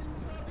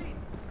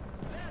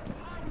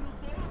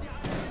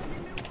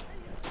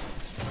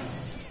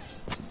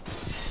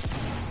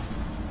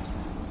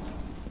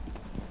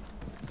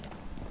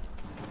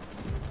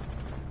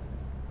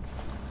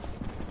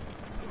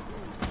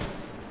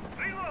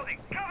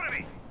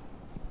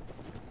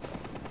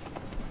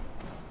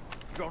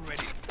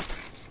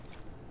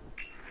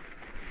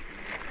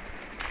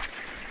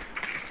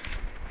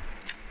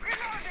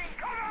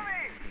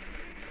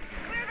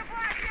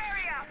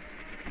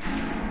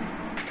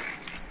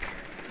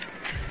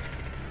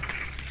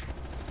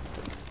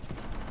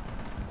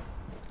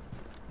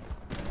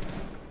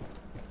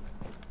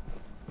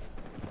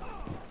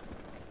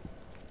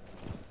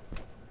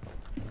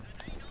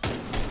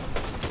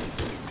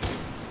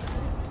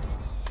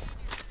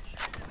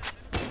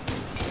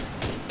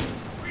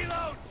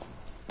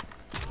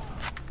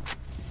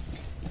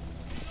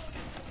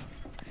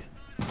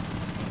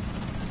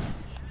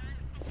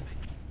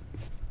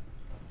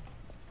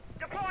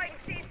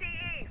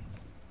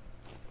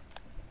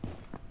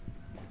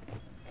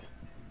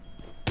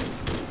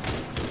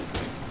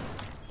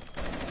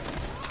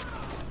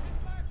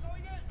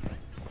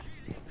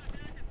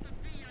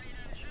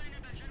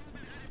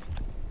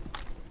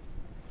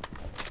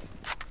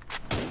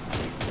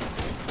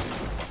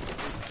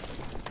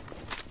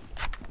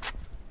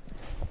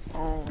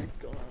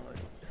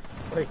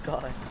 Wait,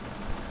 God.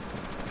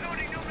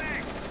 Loading new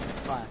mag.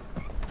 Fire.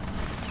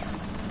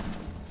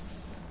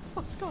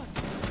 What's going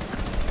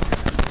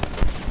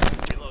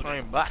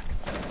I'm back.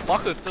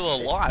 Bucker's still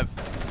alive.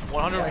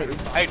 100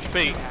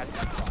 HP.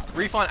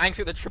 Refine Angst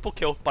get the triple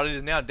kill, but it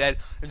is now dead.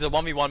 It's a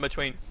 1v1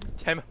 between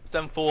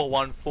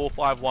 741,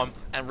 451,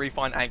 and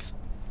Refine Angst.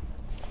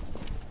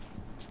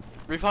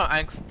 Refine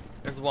Angst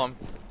is the one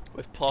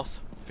with plus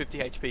 50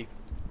 HP.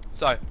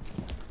 So,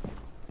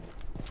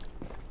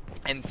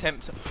 and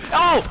Temp.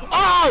 Oh!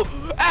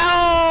 Oh!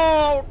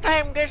 Oh!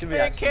 Temp gets Should me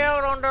we actually-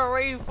 killed on the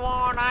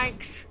Refine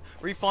Angst.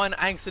 Refine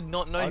Angst did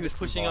not know I he was just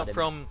pushing up invited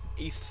from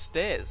east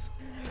stairs.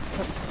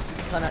 You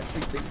can't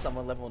actually beat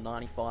someone level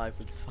 95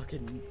 with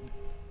fucking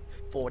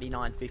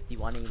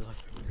 4951 elo.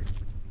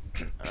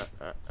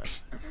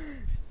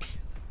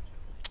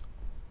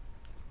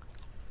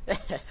 He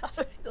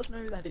doesn't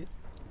know who that is.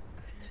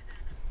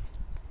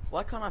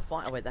 Why can't I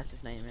find? Oh wait, that's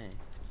his name, eh?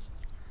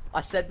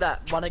 I said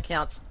that one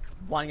account's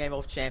one game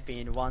off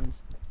champion,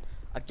 one's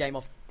a game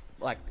off,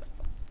 like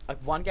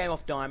one game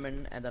off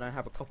diamond, and then I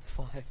have a copper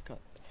 5.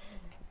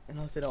 And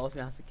I said I was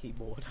mouse and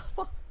keyboard.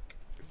 Fuck.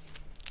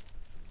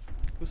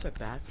 Feels so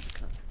bad for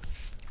the cunt.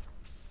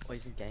 Oh,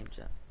 he's in game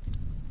chat.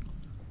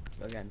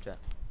 Go game chat.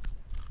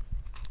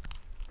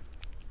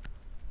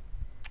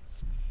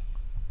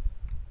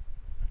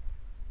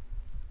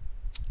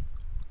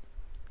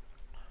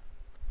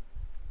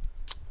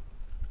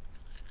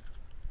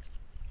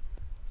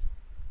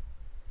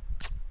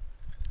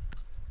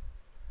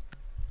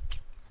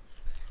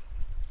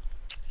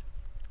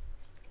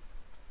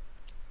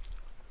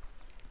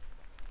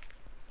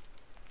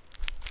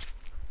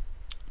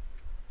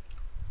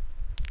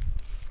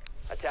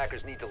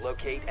 Attackers need to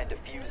locate and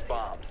defuse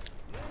bombs.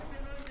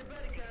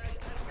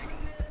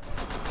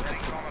 Setting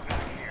trauma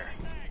back here.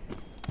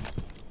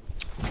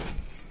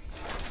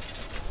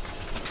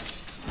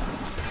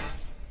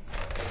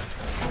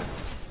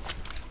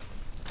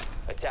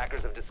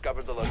 Attackers have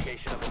discovered the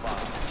location of a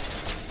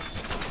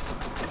bomb.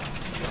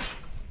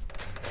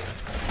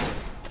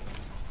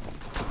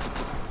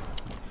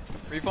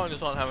 Refine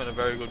just aren't having a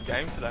very good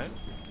game today.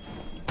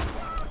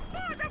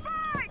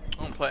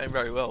 I'm playing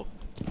very well.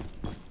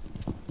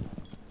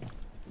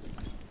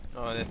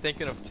 Oh, they're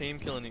thinking of team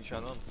killing each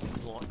other, it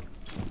seems like.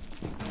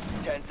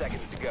 10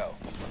 seconds to go.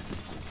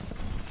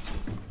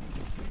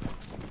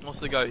 What's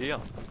the go here?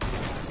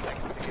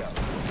 Seconds to go.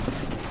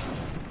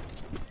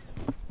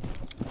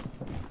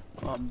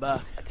 I'm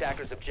back.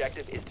 Attacker's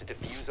objective is to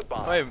defuse a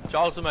bomb. Hey,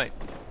 Charles, mate.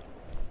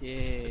 Yeah.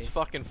 It's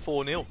fucking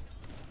 4-0.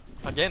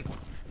 Again.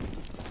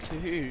 To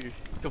who?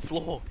 The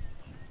Flaw.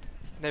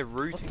 They're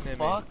rooting What the their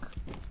man. fuck?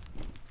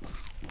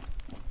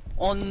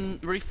 On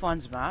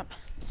Refine's map?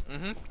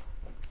 Mm-hmm.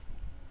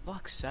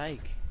 Fuck's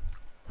sake.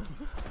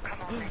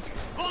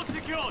 Vault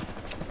secured.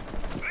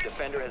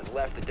 Defender has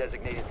left the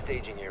designated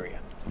staging area.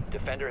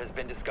 Defender has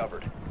been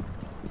discovered.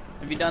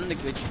 Have you done the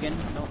glitch again?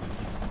 No.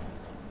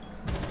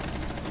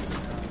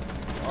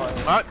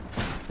 Alright.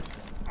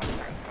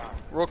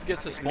 Rook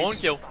gets a spawn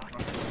kill.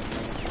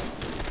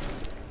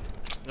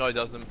 No, he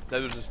doesn't.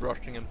 They were just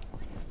rushing him.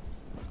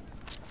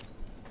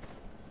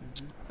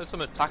 There's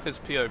some attackers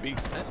POV.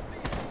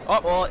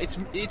 Oh, Well, it's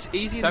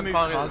easy to Temp move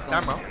can't get cars his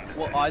on. camera.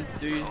 What I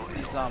do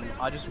is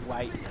I just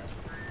wait.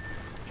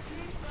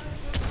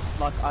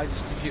 Like I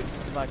just legit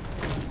like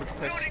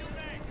request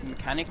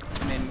mechanic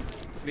and then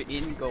put it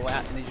in, go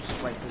out, and then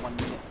just wait for 1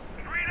 minute.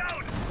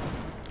 Reload.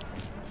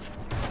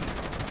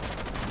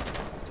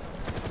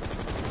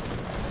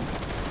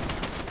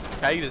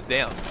 Cade is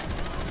down.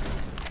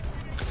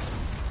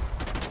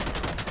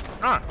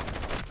 Ah.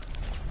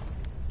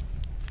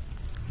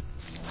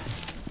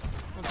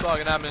 What's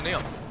fucking happening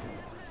now?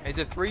 Is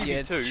it 3v2 Yeah,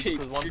 it's cheap,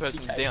 because one 50K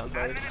person's for down? both.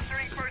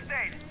 Administering first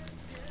aid.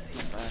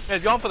 Yeah,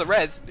 he's gone for the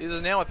res. This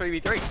is now a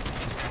 3v3.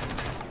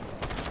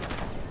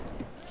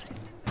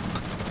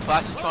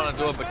 Flash is trying to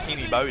do a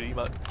bikini Bodhi,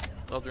 but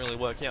doesn't really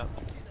work out.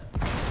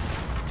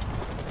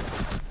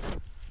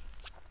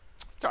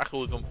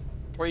 Jackal is on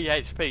 3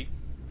 HP.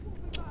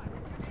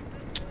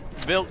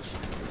 Vilks,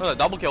 oh, a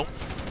double kill.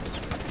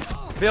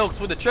 Vilks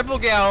with a triple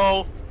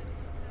kill.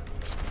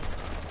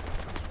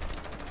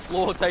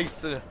 Flaw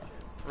takes the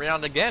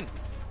round again.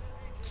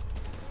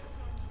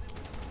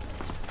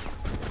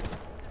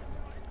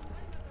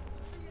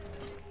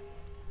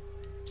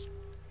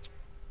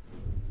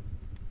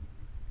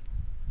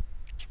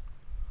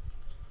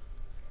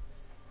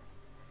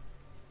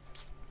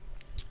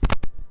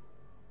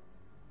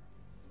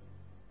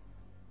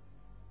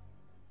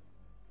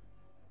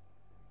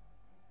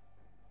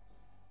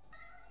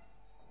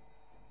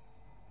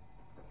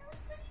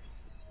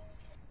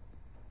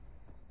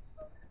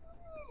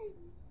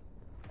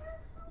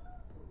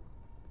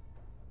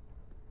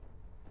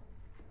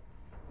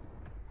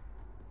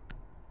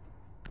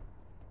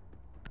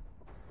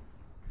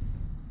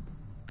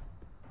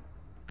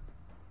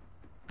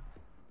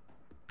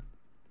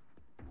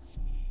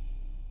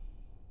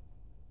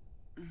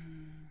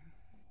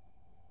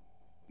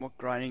 What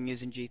grinding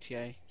is in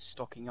GTA?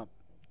 Stocking up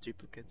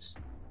duplicates.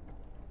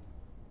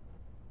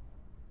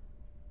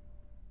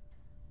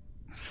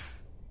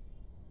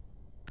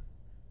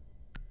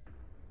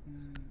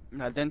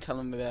 No, don't tell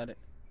him about it.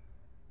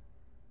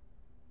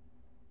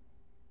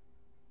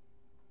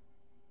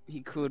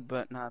 He could,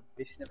 but nah,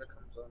 Bish never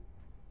comes on.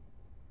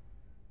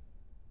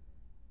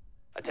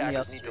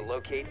 Attackers need to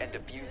locate and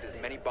defuse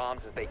as many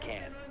bombs as they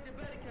can.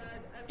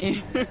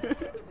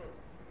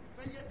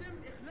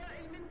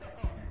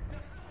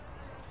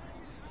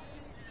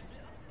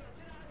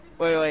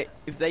 Wait,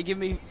 if they give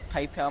me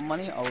PayPal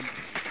money, I'll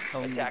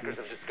tell them. Attackers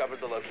have discovered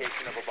the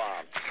location of a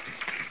bomb.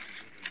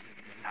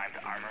 Time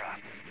to armor up.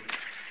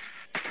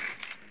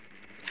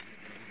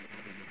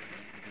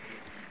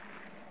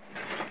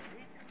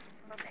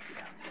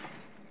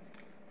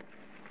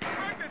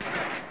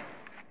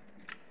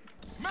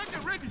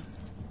 Magnet ready!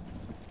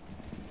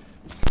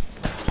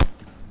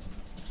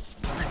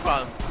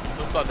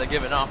 Looks like they're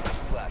giving up.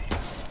 Flash.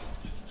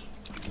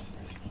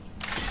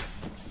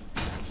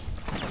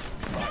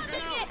 5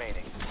 seconds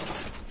remaining.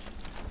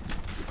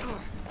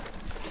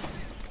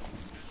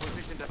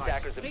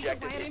 Attackers'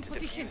 objective is to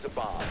defuse a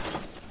bomb.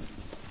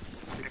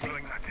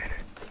 Deploying magnet.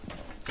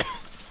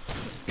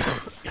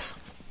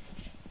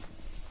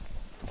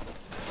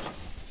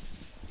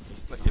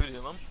 Like, give it to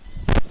him, Mum.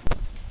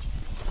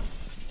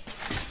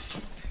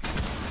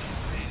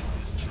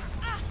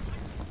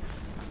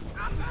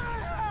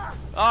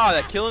 Ah,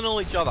 they're killing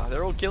all each other.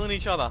 They're all killing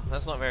each other.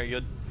 That's not very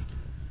good.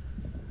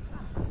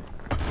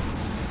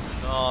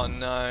 Oh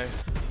no.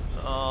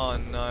 Oh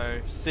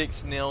no.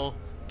 6-0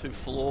 to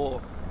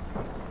Flaw.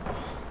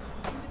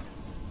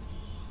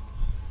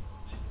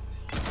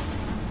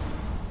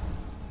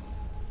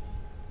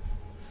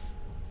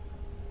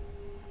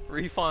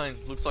 Refine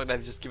looks like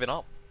they've just given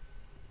up.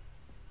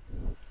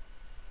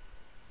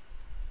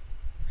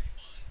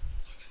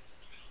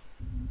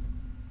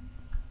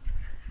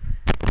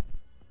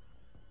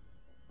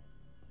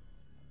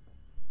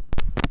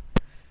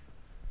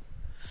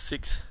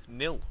 Six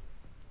 0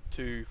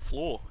 to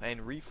Flaw,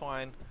 and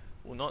Refine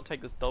will not take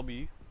this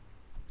W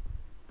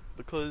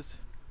because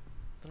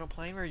they're not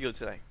playing very good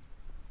today.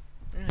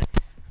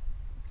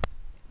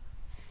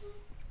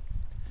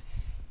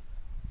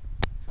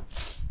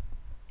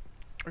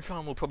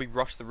 Refine will probably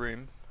rush the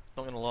room,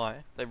 not gonna lie.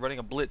 They're running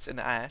a blitz in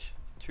the Ash,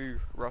 2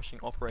 rushing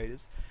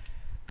operators,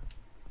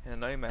 and a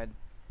Nomad.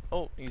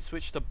 Oh, he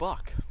switched to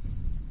Buck.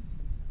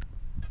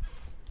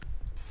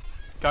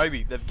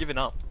 Kobe, they've given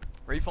up.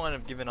 Refine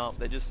have given up.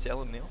 They're just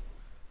selling now.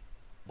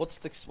 What's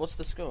the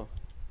score?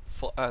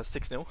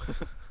 6-0.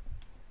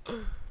 So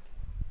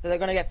they're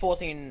gonna get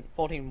 14-1.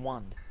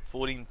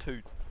 14-2.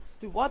 Dude,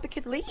 why'd the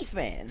kid leave,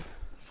 man?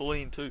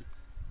 14-2.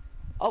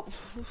 Oh,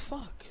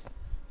 fuck. I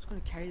was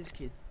gonna carry this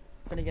kid.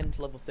 I'm gonna get him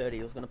to level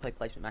 30. I was gonna play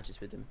placement matches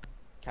with him.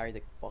 Carry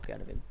the fuck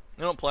out of him.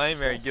 They're not playing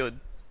very good.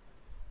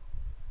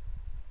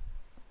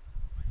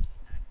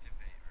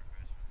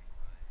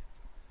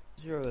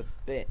 You're a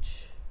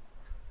bitch.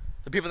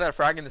 The people that are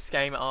fragging this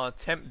game are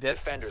Temp,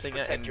 Depth, Defenders, Singer,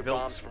 protect and your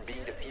bombs Vilks. from being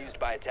defused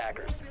by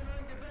attackers.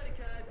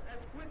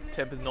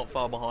 Temp is not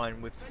far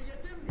behind with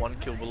 1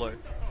 kill below.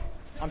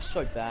 I'm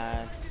so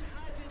bad.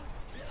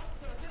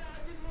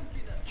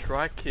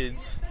 Try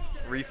Kids,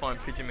 Refine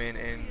Pitcherman,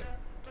 and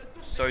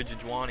Soja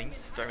Dwani,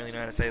 don't really know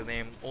how to say the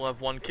name, all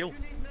have 1 kill.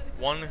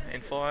 1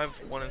 and 5,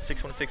 1 and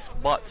 6, 1 and 6,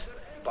 but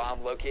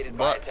Bomb located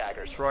by But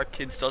attackers. Try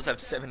Kids does have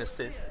 7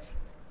 assists.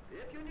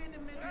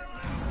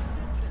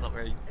 It's not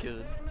very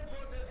good.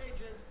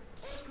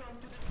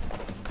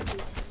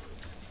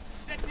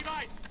 Set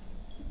device!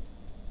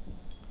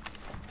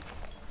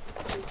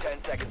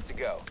 10 seconds to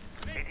go.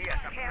 ADS,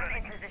 I'm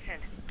running. Position.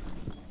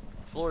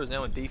 Flaw is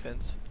now in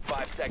defense.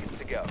 5 seconds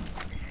to go.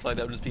 It's like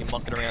they'll just be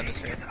mucking around this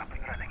game. Up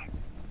and running.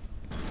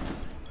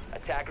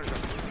 Attackers are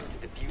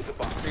moving to defuse a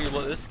bomb. See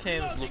what this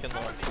cam's looking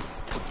like.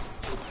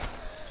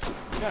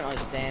 You don't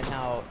understand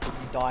how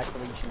you died for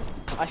Legion.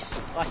 I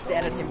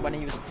stared at him when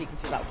he was peeking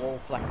through that wall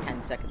for like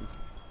 10 seconds.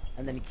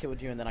 And then he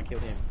killed you and then I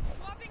killed him.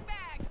 Swapping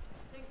bags.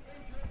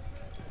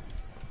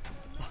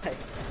 Like,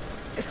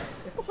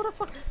 what the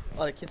fuck?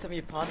 Oh, the kids having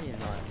a party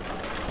tonight.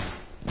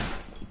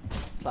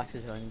 Slacks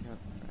is joining.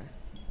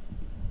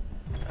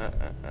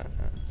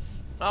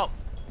 Oh!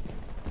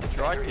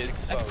 Try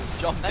Kids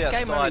jumped That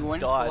game outside, only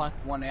went died. for like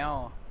 1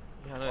 hour.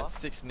 Yeah, I know, it's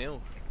 6-0.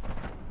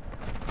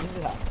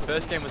 Yeah.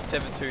 First game was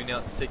 7-2, now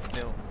it's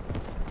 6-0.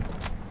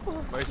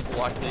 Most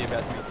likely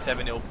about to be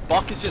 7-0.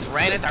 Buck has just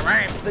ran into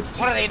room!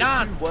 What are they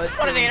doing? What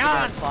are they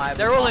doing?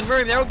 They're all in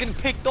room, they're all getting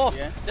picked off!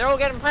 Yeah. They're all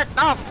getting picked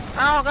off!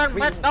 They're all getting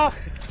picked off!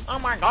 Oh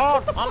my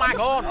god! Oh my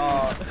god!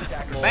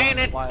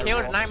 Bandit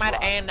kills Nomad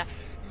and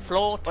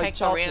Flaw takes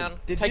the round.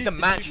 Take the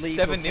match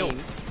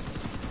 7-0.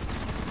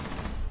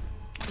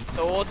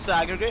 So what's the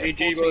aggregate?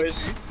 GG 14.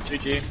 boys.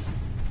 GG.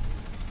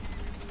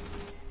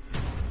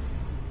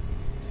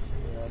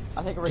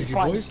 I think GG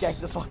Refine boys. just gave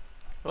the fuck.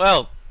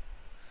 Well,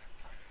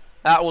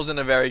 that wasn't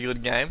a very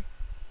good game.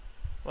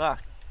 Wow.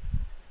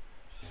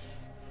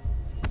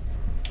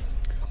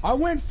 I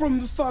went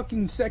from the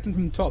fucking second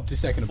from the top to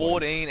second.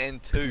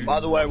 14-2. By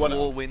the way, what-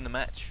 Flaw win the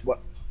match. What?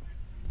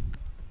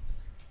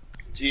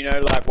 Do you know,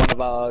 like, one of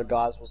our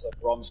guys was a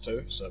bronze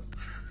too, so...